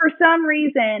 For some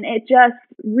reason, it just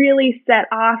really set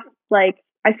off,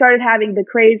 I started having the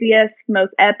craziest,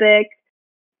 most epic,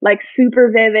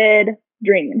 super vivid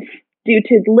dreams due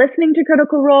to listening to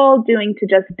Critical Role, due to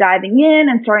just diving in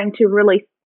and starting to really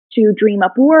to dream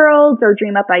up worlds or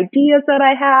dream up ideas that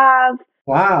I have.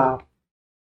 Wow.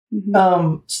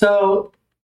 Mm-hmm. So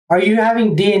are you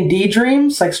having D&D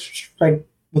dreams like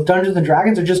with Dungeons and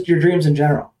Dragons, or just your dreams in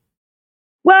general?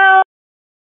 Well,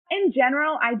 in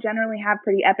general, I generally have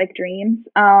pretty epic dreams.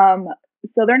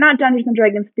 So they're not Dungeons and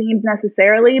Dragons themed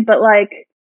necessarily, but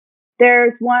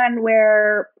there's one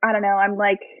where, I don't know, I'm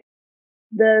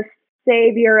the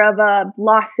savior of a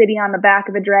lost city on the back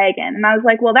of a dragon. And I was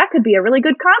well, that could be a really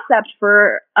good concept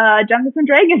for a Dungeons and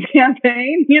Dragons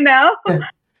campaign,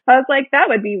 I was that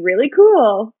would be really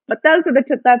cool. But that's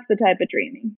the type of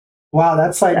dreaming. Wow,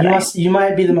 that's you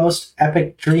might be the most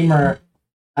epic dreamer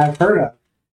I've heard of.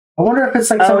 I wonder if it's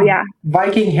some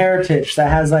Viking heritage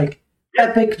that has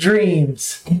epic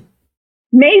dreams.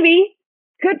 Maybe.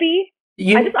 Could be.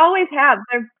 I just always have.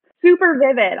 They're super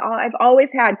vivid. I've always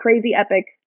had crazy epic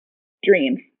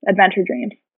dreams, adventure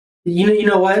dreams. You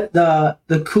know what?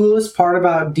 The coolest part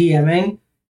about DMing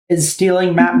is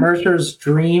stealing Matt Mercer's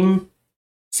dream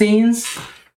scenes.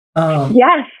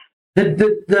 Yes.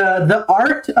 The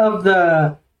art of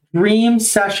the dream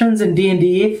sessions in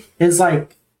D&D is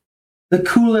almost the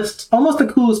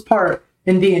coolest part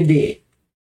in D&D.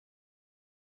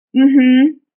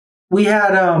 Mm-hmm. We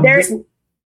had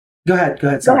Go ahead.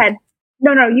 Sorry. Go ahead.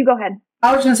 No, you go ahead.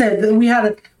 I was going to say that we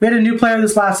had a new player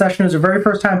this last session. It was her very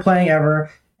first time playing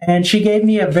ever, and she gave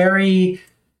me a very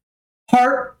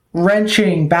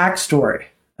heart-wrenching backstory.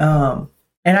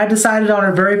 And I decided on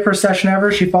her very first session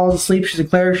ever, she falls asleep. She's a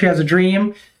cleric. She has a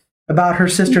dream about her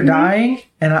sister dying,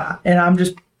 and I'm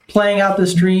just playing out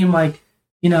this dream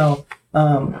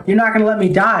you're not going to let me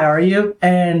die, are you?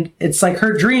 And it's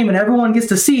her dream, and everyone gets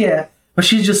to see it, but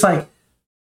she's just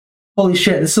holy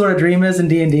shit, this is what a dream is in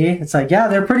D&D. It's yeah,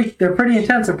 they're pretty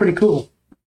intense. They're pretty cool.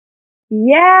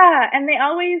 Yeah, and they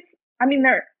always,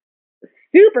 they're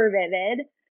super vivid,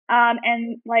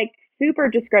 and super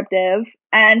descriptive,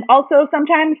 and also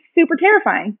sometimes super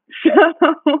terrifying. So,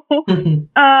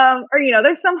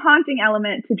 there's some haunting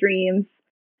element to dreams,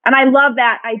 and I love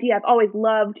that idea. I've always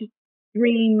loved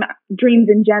dreams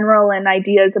in general and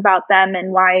ideas about them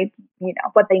and why,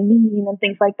 what they mean and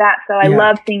things like that. So I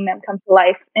love seeing them come to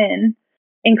life in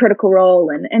Critical Role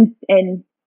and in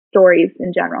stories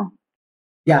in general.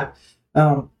 Yeah.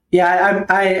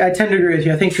 I tend to agree with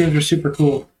you. I think dreams are super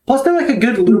cool. Plus they're a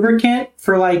good lubricant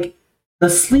for the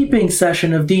sleeping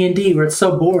session of D&D where it's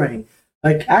so boring.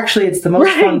 Like, actually, it's the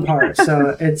most fun part.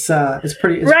 So it's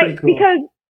pretty cool. Because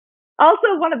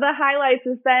also one of the highlights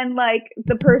is then like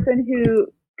the person who,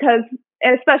 because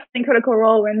especially in Critical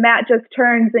Role when Matt just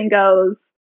turns and goes,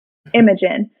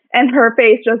 Imogen, and her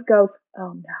face just goes,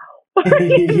 oh no,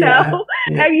 you know,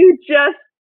 and you just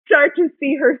start to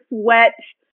see her sweat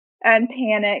and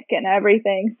panic and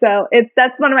everything. So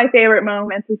that's one of my favorite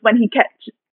moments is when he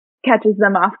catches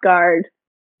them off guard.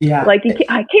 Yeah. Like,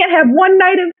 I can't have one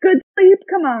night of good sleep.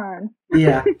 Come on.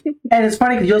 Yeah. And it's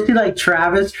funny because you'll see like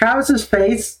Travis's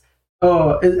face.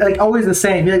 Oh, it's like always the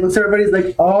same. He like looks at everybody's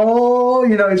like, oh,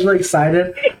 you know, he's really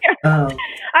excited.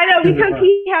 I know, because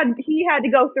he had to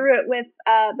go through it with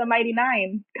the Mighty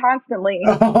Nine constantly.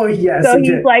 Oh yes. So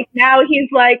he's like,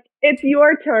 it's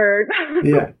your turn.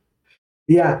 Yeah.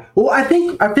 Yeah. Well, I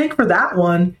think for that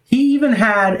one, he even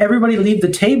had everybody leave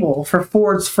the table for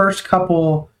Ford's first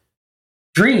couple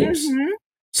dreams. Mm-hmm.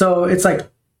 So it's like,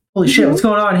 holy shit, what's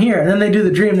going on here? And then they do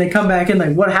the dream, they come back in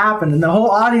like, what happened? And the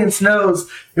whole audience knows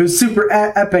it was super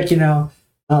epic, you know.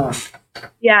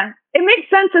 Yeah, it makes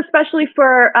sense, especially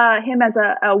for him as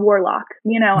a warlock.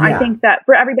 You know, yeah. I think that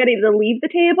for everybody to leave the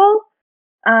table,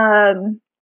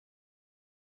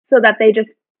 so that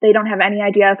they don't have any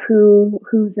idea of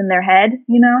who's in their head,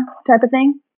 you know, type of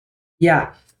thing.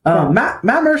 Yeah. Matt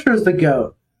Mercer is the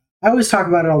GOAT. I always talk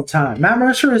about it all the time. Matt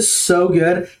Mercer is so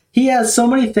good. He has so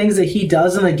many things that he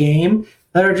does in the game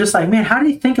that are just like, man, how do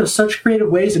you think of such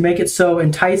creative ways to make it so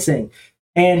enticing?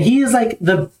 And he is like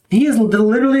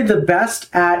literally the best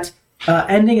at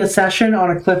ending a session on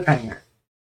a cliffhanger.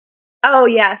 Oh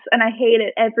yes, and I hate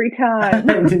it every time.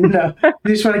 No,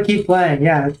 you just want to keep playing.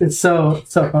 Yeah, it's so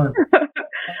fun.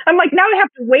 I'm like, now I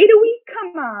have to wait a week.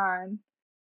 Come on.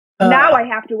 Now I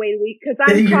have to wait a week because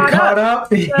I'm caught up.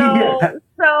 So, yeah.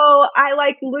 So I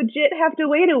like legit have to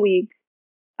wait a week.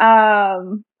 I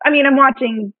mean, I'm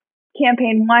watching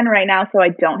campaign 1 right now, so I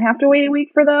don't have to wait a week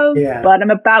for those. Yeah. But I'm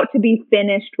about to be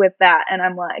finished with that, and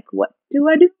I'm like, what do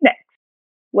I do next?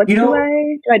 Do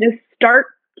I just start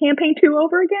campaign 2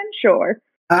 over again? Sure.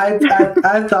 I've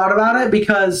thought about it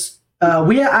because I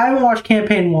haven't watched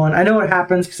campaign 1. I know what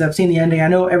happens because I've seen the ending. I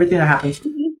know everything that happens.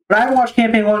 Mm-hmm. But I haven't watched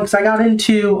campaign 1 because I got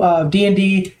into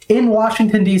D&D in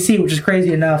Washington, D.C., which is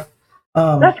crazy enough.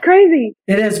 That's crazy.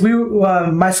 It is. We,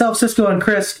 myself, Cisco, and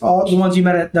Chris, all the ones you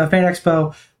met at the Fan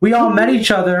Expo, we all met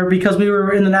each other because we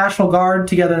were in the National Guard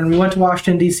together, and we went to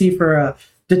Washington, D.C. for a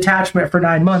detachment for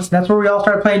 9 months, and that's where we all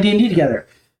started playing D&D together.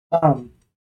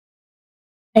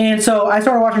 And so I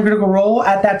started watching Critical Role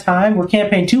at that time where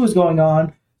campaign 2 was going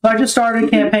on. So I just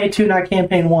started campaign 2, not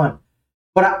campaign 1.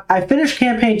 But I finished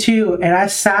campaign 2, and I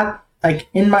sat like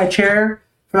in my chair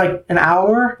for like an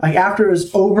hour, like after it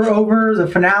was over, the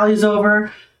finale's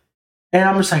over, and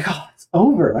I'm just like, oh, it's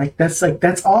over.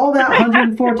 That's all that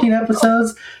 114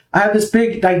 episodes. I have this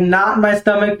big like knot in my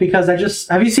stomach because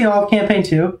have you seen all of campaign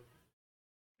 2?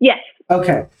 Yes.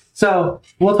 Okay, so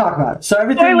we'll talk about it. So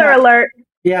everything. Spoiler alert.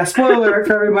 Yeah, spoiler alert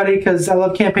for everybody because I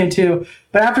love campaign 2.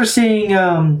 But after seeing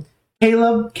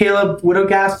Caleb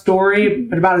Widowgast's story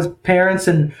about his parents,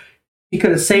 and he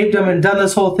could have saved them and done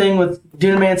this whole thing with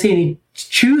Dunamancy, and he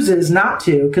chooses not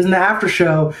to because in the after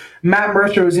show, Matt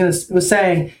Mercer was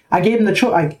saying, I gave him the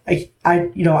choice.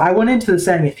 I went into this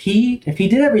saying if he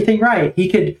did everything right, he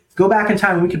could go back in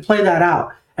time and we could play that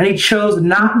out, and he chose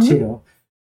not to.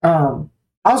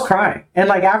 I was crying, and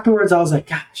like afterwards, I was like,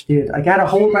 gosh, dude, I got to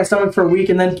hold my stomach for a week,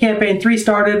 and then campaign 3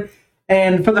 started.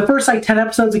 And for the first like 10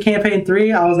 episodes of campaign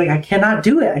 3, I was like, I cannot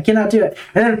do it. And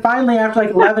then finally, after like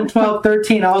 11, 12,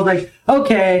 13, I was like,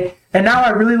 okay. And now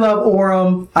I really love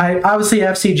Orem. Obviously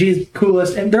FCG is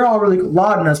coolest, and they're all really cool.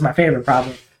 Laudan's my favorite,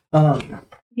 probably.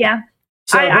 Yeah.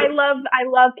 So, I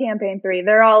love campaign 3.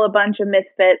 They're all a bunch of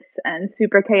misfits and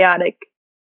super chaotic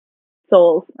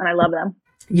souls, and I love them.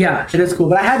 Yeah, it is cool.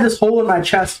 But I had this hole in my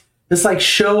chest, this like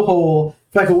show hole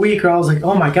for like a week where I was like,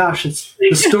 oh my gosh,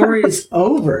 the story is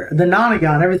over. The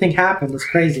Nonagon, everything happened. It's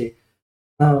crazy.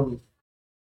 Okay.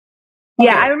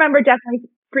 Yeah, I remember definitely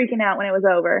freaking out when it was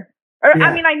over. Yeah.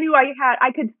 I mean, I knew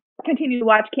I could continue to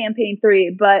watch campaign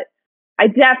 3, but I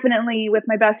definitely, with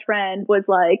my best friend, was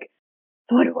like,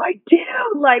 what do I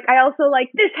do? Like, I also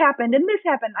like this happened and this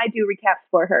happened. I do recaps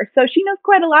for her. So she knows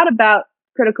quite a lot about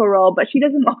Critical Role, but she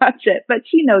doesn't watch it, but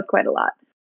she knows quite a lot.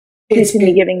 It's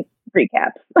me giving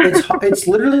recaps. It's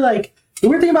literally like the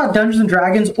weird thing about Dungeons and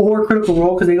Dragons or Critical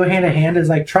Role, because they go hand in hand, is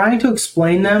like trying to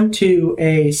explain them to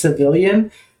a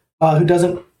civilian who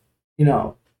doesn't,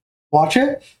 watch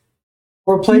it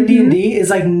or play D&D is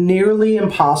like nearly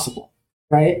impossible,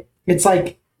 right? It's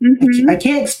like I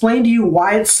can't explain to you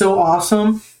why it's so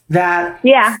awesome that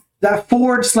that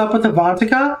Ford slept with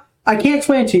Avantika. I can't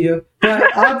explain it to you,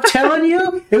 but I'm telling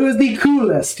you, it was the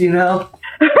coolest, you know?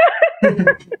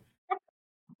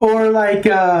 Or like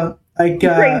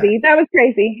crazy. That was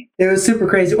crazy. It was super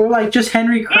crazy. Or like just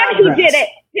Henry Crabgrass. And he did it.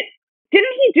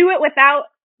 Didn't he do it without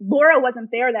Laura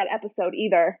wasn't there that episode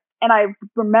either? And I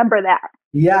remember that.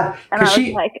 Yeah. And I was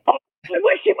like, oh, I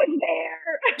wish she was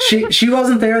there. she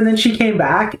wasn't there, and then she came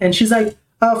back and she's like,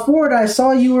 Ford, I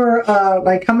saw you were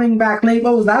like coming back late.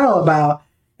 What was that all about?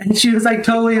 And she was like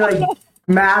totally like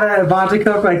mad at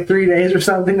Avantika for like 3 days or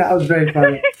something. That was very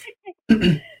funny.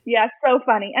 Yeah, so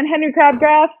funny. And Henry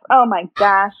Crabgrass, oh my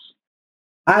gosh.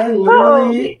 I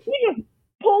literally... he just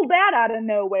pulled that out of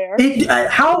nowhere. It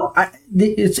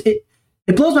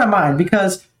blows my mind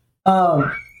because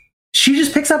she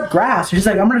just picks up grass. She's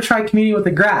like, I'm going to try communing with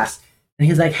the grass. And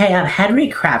he's like, hey, I'm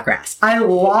Henry Crabgrass. I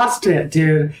lost it,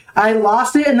 dude. I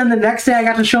lost it. And then the next day I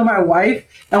got to show my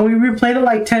wife and we replayed it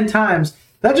like 10 times.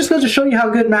 That just goes to show you how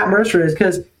good Matt Mercer is,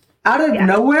 because out of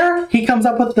nowhere, he comes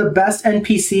up with the best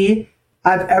NPC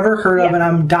I've ever heard of, and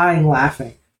I'm dying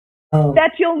laughing.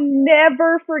 That you'll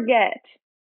never forget.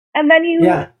 And then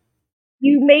you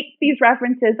make these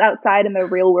references outside in the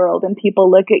real world, and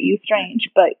people look at you strange,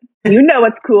 but you know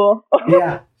it's cool.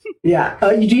 Yeah.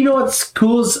 Do you know what's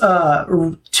cool is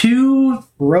 2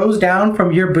 rows down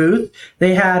from your booth,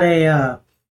 they had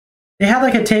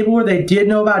like a table where they did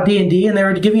know about D&D, and they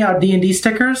were giving out D&D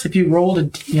stickers if you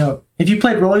if you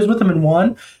played rollers with them and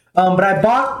won. But I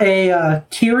bought a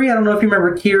Kiri. I don't know if you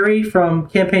remember Kiri from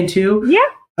Campaign 2. Yeah,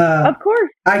 of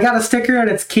course. I got a sticker and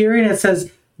it's Kiri and it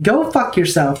says, go fuck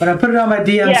yourself. And I put it on my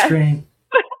DM screen.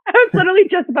 I was literally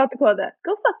just about to quote that.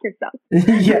 Go fuck yourself.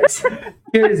 Yes.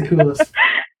 Kiri's the coolest.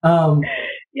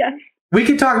 Yes. We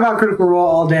could talk about Critical Role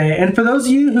all day. And for those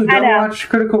of you who don't watch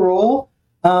Critical Role,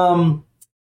 start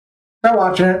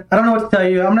watching it. I don't know what to tell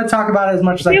you. I'm going to talk about it as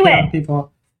much as I can with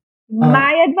people.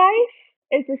 My advice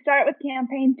is to start with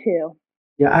Campaign 2.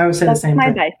 Yeah, I always say the same thing.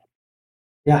 That's my advice.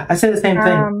 Yeah, I say the same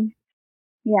thing.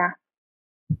 Yeah.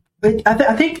 But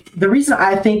I think the reason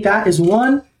I think that is,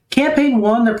 one, Campaign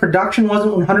 1, the production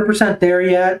wasn't 100% there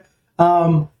yet.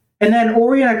 And then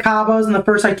Ori and Akaba's in the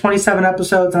first like 27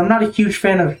 episodes. I'm not a huge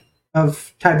fan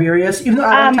of Tiberius, even though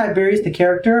I like Tiberius, the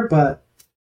character, but...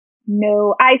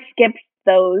 No, I skipped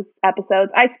those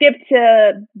episodes. I skipped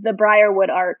to the Briarwood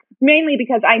arc, mainly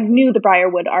because I knew the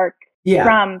Briarwood arc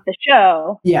from the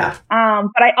show. Yeah.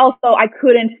 But I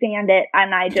couldn't stand it,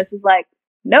 and I just was like,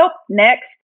 nope, next.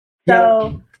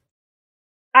 So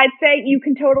I'd say you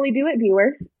can totally do it,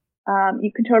 viewers.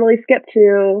 You can totally skip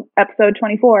to episode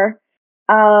 24.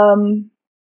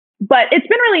 But it's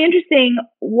been really interesting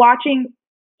watching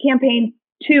Campaign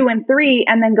 2 and 3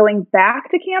 and then going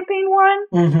back to Campaign 1.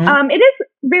 Mm-hmm. It is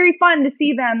very fun to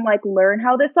see them like learn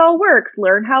how this all works,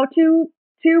 learn how to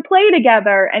play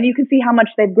together, and you can see how much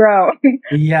they've grown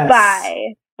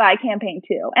by Campaign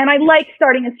 2. And I like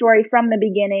starting a story from the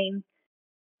beginning,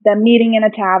 them meeting in a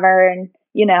tavern,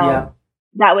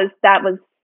 that was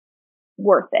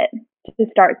worth it to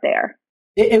start there.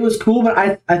 It was cool, but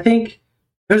I think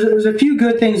there's a few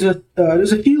good things with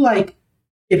there's a few, like,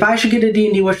 if I should get to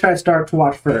D&D, what should I start to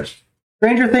watch first?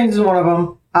 Stranger Things is one of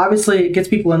them. Obviously, it gets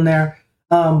people in there.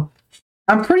 I'm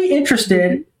pretty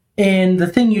interested in the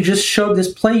thing you just showed,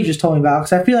 this play you just told me about,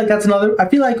 because I feel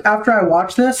like after I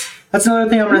watch this, that's another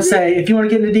thing I'm going to say. If you want to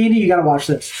get into D&D, you got to watch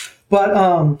this.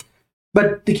 But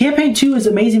the Campaign 2 is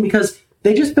amazing because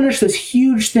they just finished this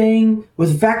huge thing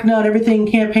with Vecna and everything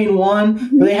in Campaign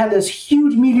 1, where they had this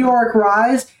huge meteoric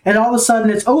rise, and all of a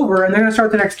sudden it's over, and they're going to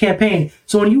start the next campaign.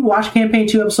 So when you watch Campaign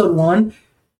 2, Episode 1,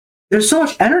 there's so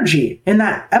much energy in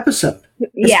that episode.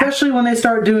 Yeah. Especially when they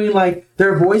start doing, like,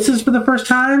 their voices for the first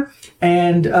time,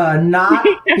 and not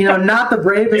the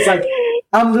brave is like,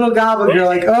 I'm Little Goblin Girl.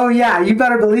 Like, oh yeah, you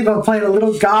better believe I'm playing a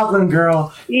Little Goblin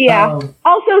Girl. Yeah.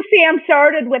 Also, Sam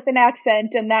started with an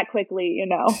accent, and that quickly,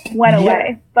 went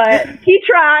away. But he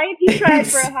tried. He tried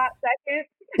for a hot second.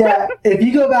 Yeah. If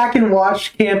you go back and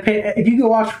watch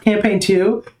Campaign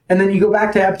 2, and then you go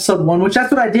back to Episode 1, which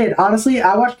that's what I did. Honestly,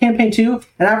 I watched Campaign 2,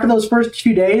 and after those first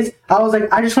few days, I was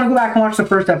like, I just want to go back and watch the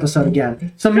first episode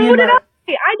again. So did I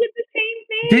did the same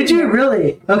thing. Did you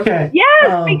really? Okay.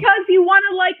 Yes, because you want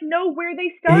to know where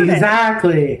they started.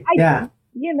 Exactly. Yeah,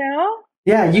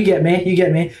 you get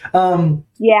me.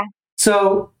 Yeah.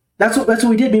 So that's what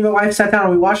we did. Me and my wife sat down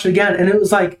and we watched it again, and it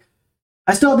was like,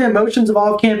 I still had the emotions of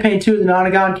all of Campaign 2, the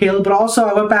Nonagon, Caleb, but also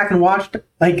I went back and watched,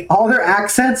 like, all their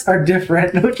accents are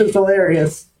different, which is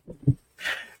hilarious.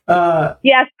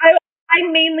 Yes, I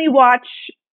mainly watch,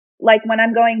 like, when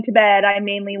I'm going to bed, I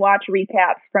mainly watch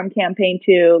recaps from Campaign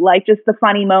 2, like, just the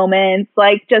funny moments,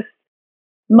 like, just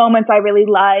moments I really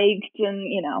liked. And,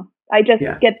 I just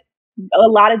get a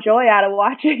lot of joy out of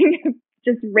watching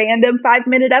just random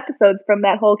 5-minute episodes from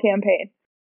that whole campaign.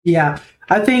 Yeah.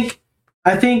 I mean,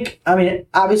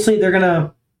 obviously they're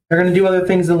going to do other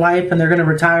things in life and they're going to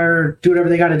retire, do whatever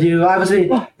they got to do. Obviously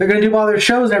they're going to do all their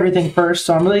shows and everything first.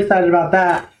 So I'm really excited about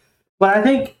that. But I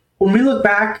think when we look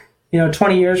back,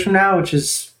 20 years from now, which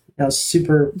is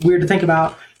super weird to think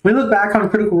about, when we look back on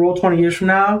Critical Role 20 years from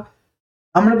now,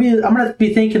 I'm gonna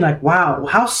be thinking like, wow,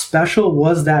 how special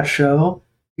was that show?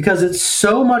 Because it's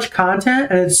so much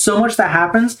content and it's so much that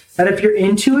happens that if you're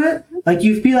into it, like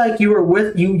you feel like you were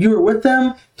with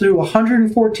them through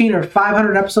 114 or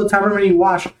 500 episodes, however many you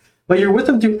watch, but you're with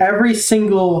them through every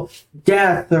single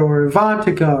death or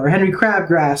Avantika or Henry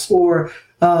Crabgrass or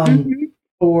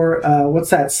what's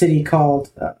that city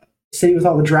called? City with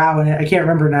all the drow in it. I can't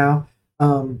remember now.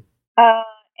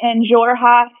 And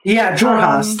Jorhaus. Yeah,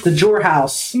 Jorhaus. The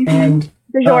Jorhaus. And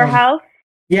the Jorhaus.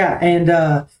 Yeah, and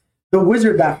the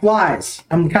wizard that flies.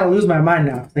 I'm kind of losing my mind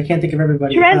now. I can't think of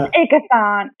everybody. Trent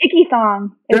Ickithon.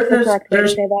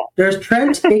 There's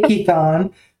Trent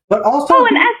Ickithon, but also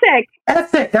and Essex.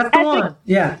 Essex, that's the one.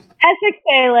 Yeah. Essex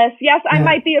Bayless. Yes, I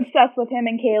might be obsessed with him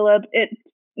and Caleb.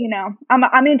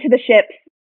 I'm into the ships.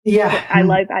 Yeah, I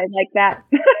like that.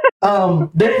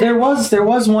 There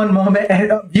was one moment,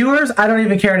 and viewers, I don't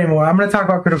even care anymore. I'm going to talk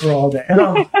about Critical Role all day.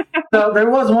 So there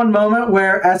was one moment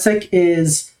where Essex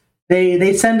is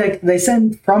they send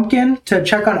Frumpkin to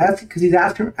check on Essex because he's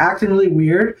acting really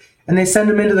weird, and they send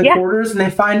him into the quarters, and they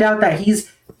find out that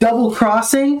he's double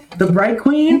crossing the Bright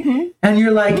Queen, and you're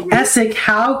like, Essex,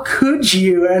 how could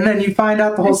you? And then you find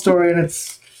out the whole story, and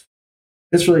it's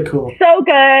really cool. So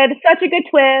good. Such a good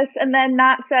twist. And then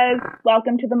Nott says,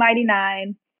 welcome to the Mighty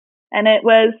Nine. And it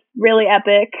was really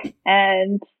epic.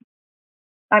 And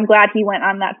I'm glad he went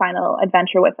on that final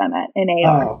adventure with them in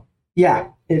AR. Oh, yeah.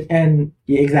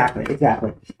 Exactly.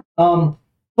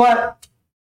 But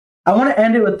I want to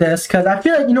end it with this because I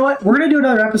feel like, you know what? We're going to do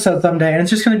another episode someday. And it's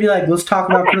just going to be like, let's talk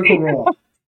about Critical Role.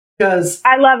 Because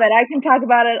I love it. I can talk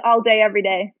about it all day, every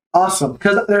day. Awesome.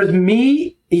 Because there's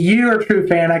me, you're a true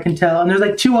fan, I can tell. And there's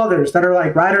like 2 others that are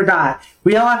like ride or die.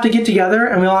 We all have to get together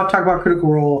and we all have to talk about Critical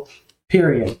Role,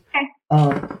 period. Okay.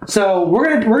 So we're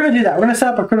gonna do that. We're gonna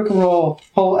set up a Critical Role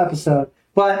whole episode.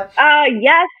 But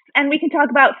yes, and we can talk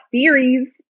about theories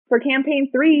for campaign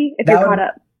 3 if you're caught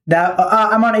up.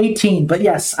 I'm on 18, but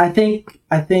yes, I think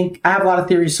I have a lot of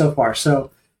theories so far.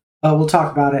 So we'll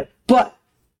talk about it. But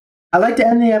I'd like to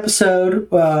end the episode,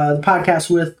 the podcast,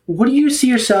 with what do you see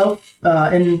yourself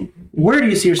and where do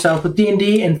you see yourself with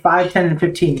D&D in 5, 10, and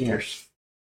 15 years?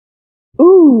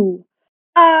 Ooh.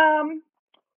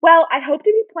 Well, I hope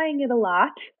to be playing it a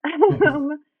lot.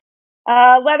 Whether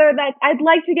that I'd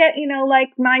like to get,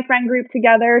 like my friend group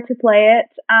together to play it,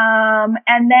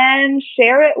 and then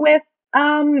share it with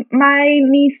my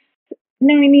niece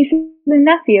and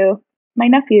my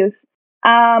nephews.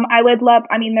 I would love,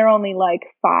 they're only like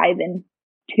 5 and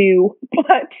 2,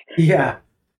 but yeah,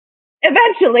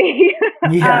 eventually,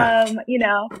 yeah.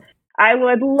 I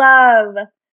would love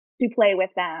to play with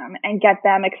them and get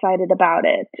them excited about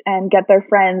it and get their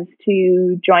friends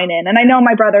to join in. And I know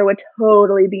my brother would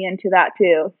totally be into that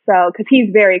too. So, cause he's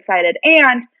very excited.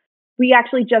 And we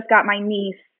actually just got my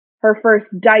niece her first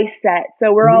dice set.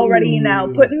 So we're already,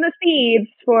 putting the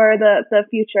seeds for the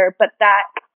future, but that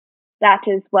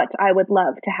is what I would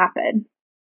love to happen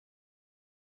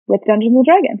with Dungeons and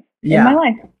Dragons in my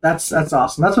life. That's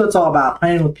awesome. That's what it's all about,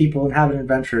 playing with people and having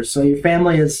adventures. So your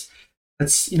family it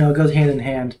goes hand in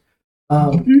hand.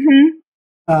 So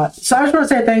I just want to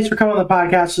say thanks for coming on the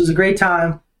podcast. It was a great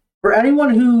time. For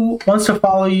anyone who wants to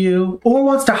follow you or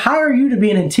wants to hire you to be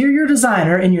an interior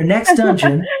designer in your next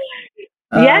dungeon,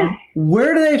 yes.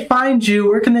 Where do they find you?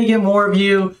 Where can they get more of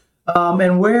you?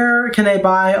 And where can they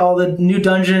buy all the new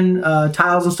dungeon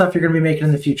tiles and stuff you're going to be making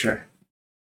in the future?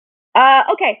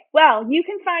 Okay, well, you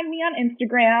can find me on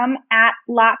Instagram at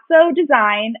Lotzo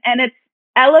Design, and it's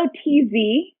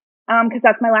LOTZ, because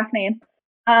that's my last name,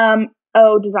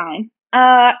 O Design.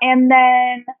 And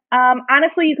then,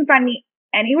 honestly, you can find me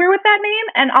anywhere with that name,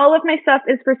 and all of my stuff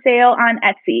is for sale on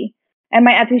Etsy. And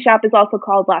my Etsy shop is also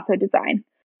called Lotzo Design.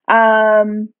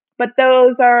 But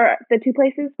those are the 2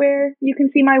 places where you can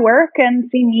see my work and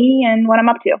see me and what I'm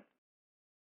up to.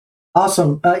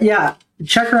 Awesome. Yeah,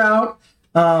 check her out.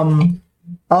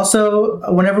 Also,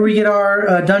 whenever we get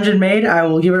our dungeon made, I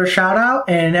will give her a shout out,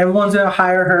 and everyone's going to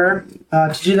hire her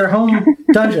to do their home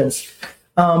dungeons.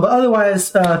 But otherwise,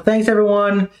 thanks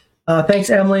everyone. Thanks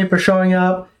Emily for showing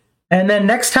up. And then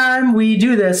next time we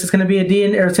do this, it's going to be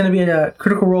a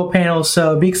Critical Role panel.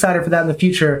 So be excited for that in the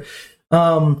future.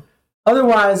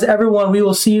 Otherwise, everyone, we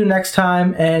will see you next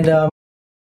time. And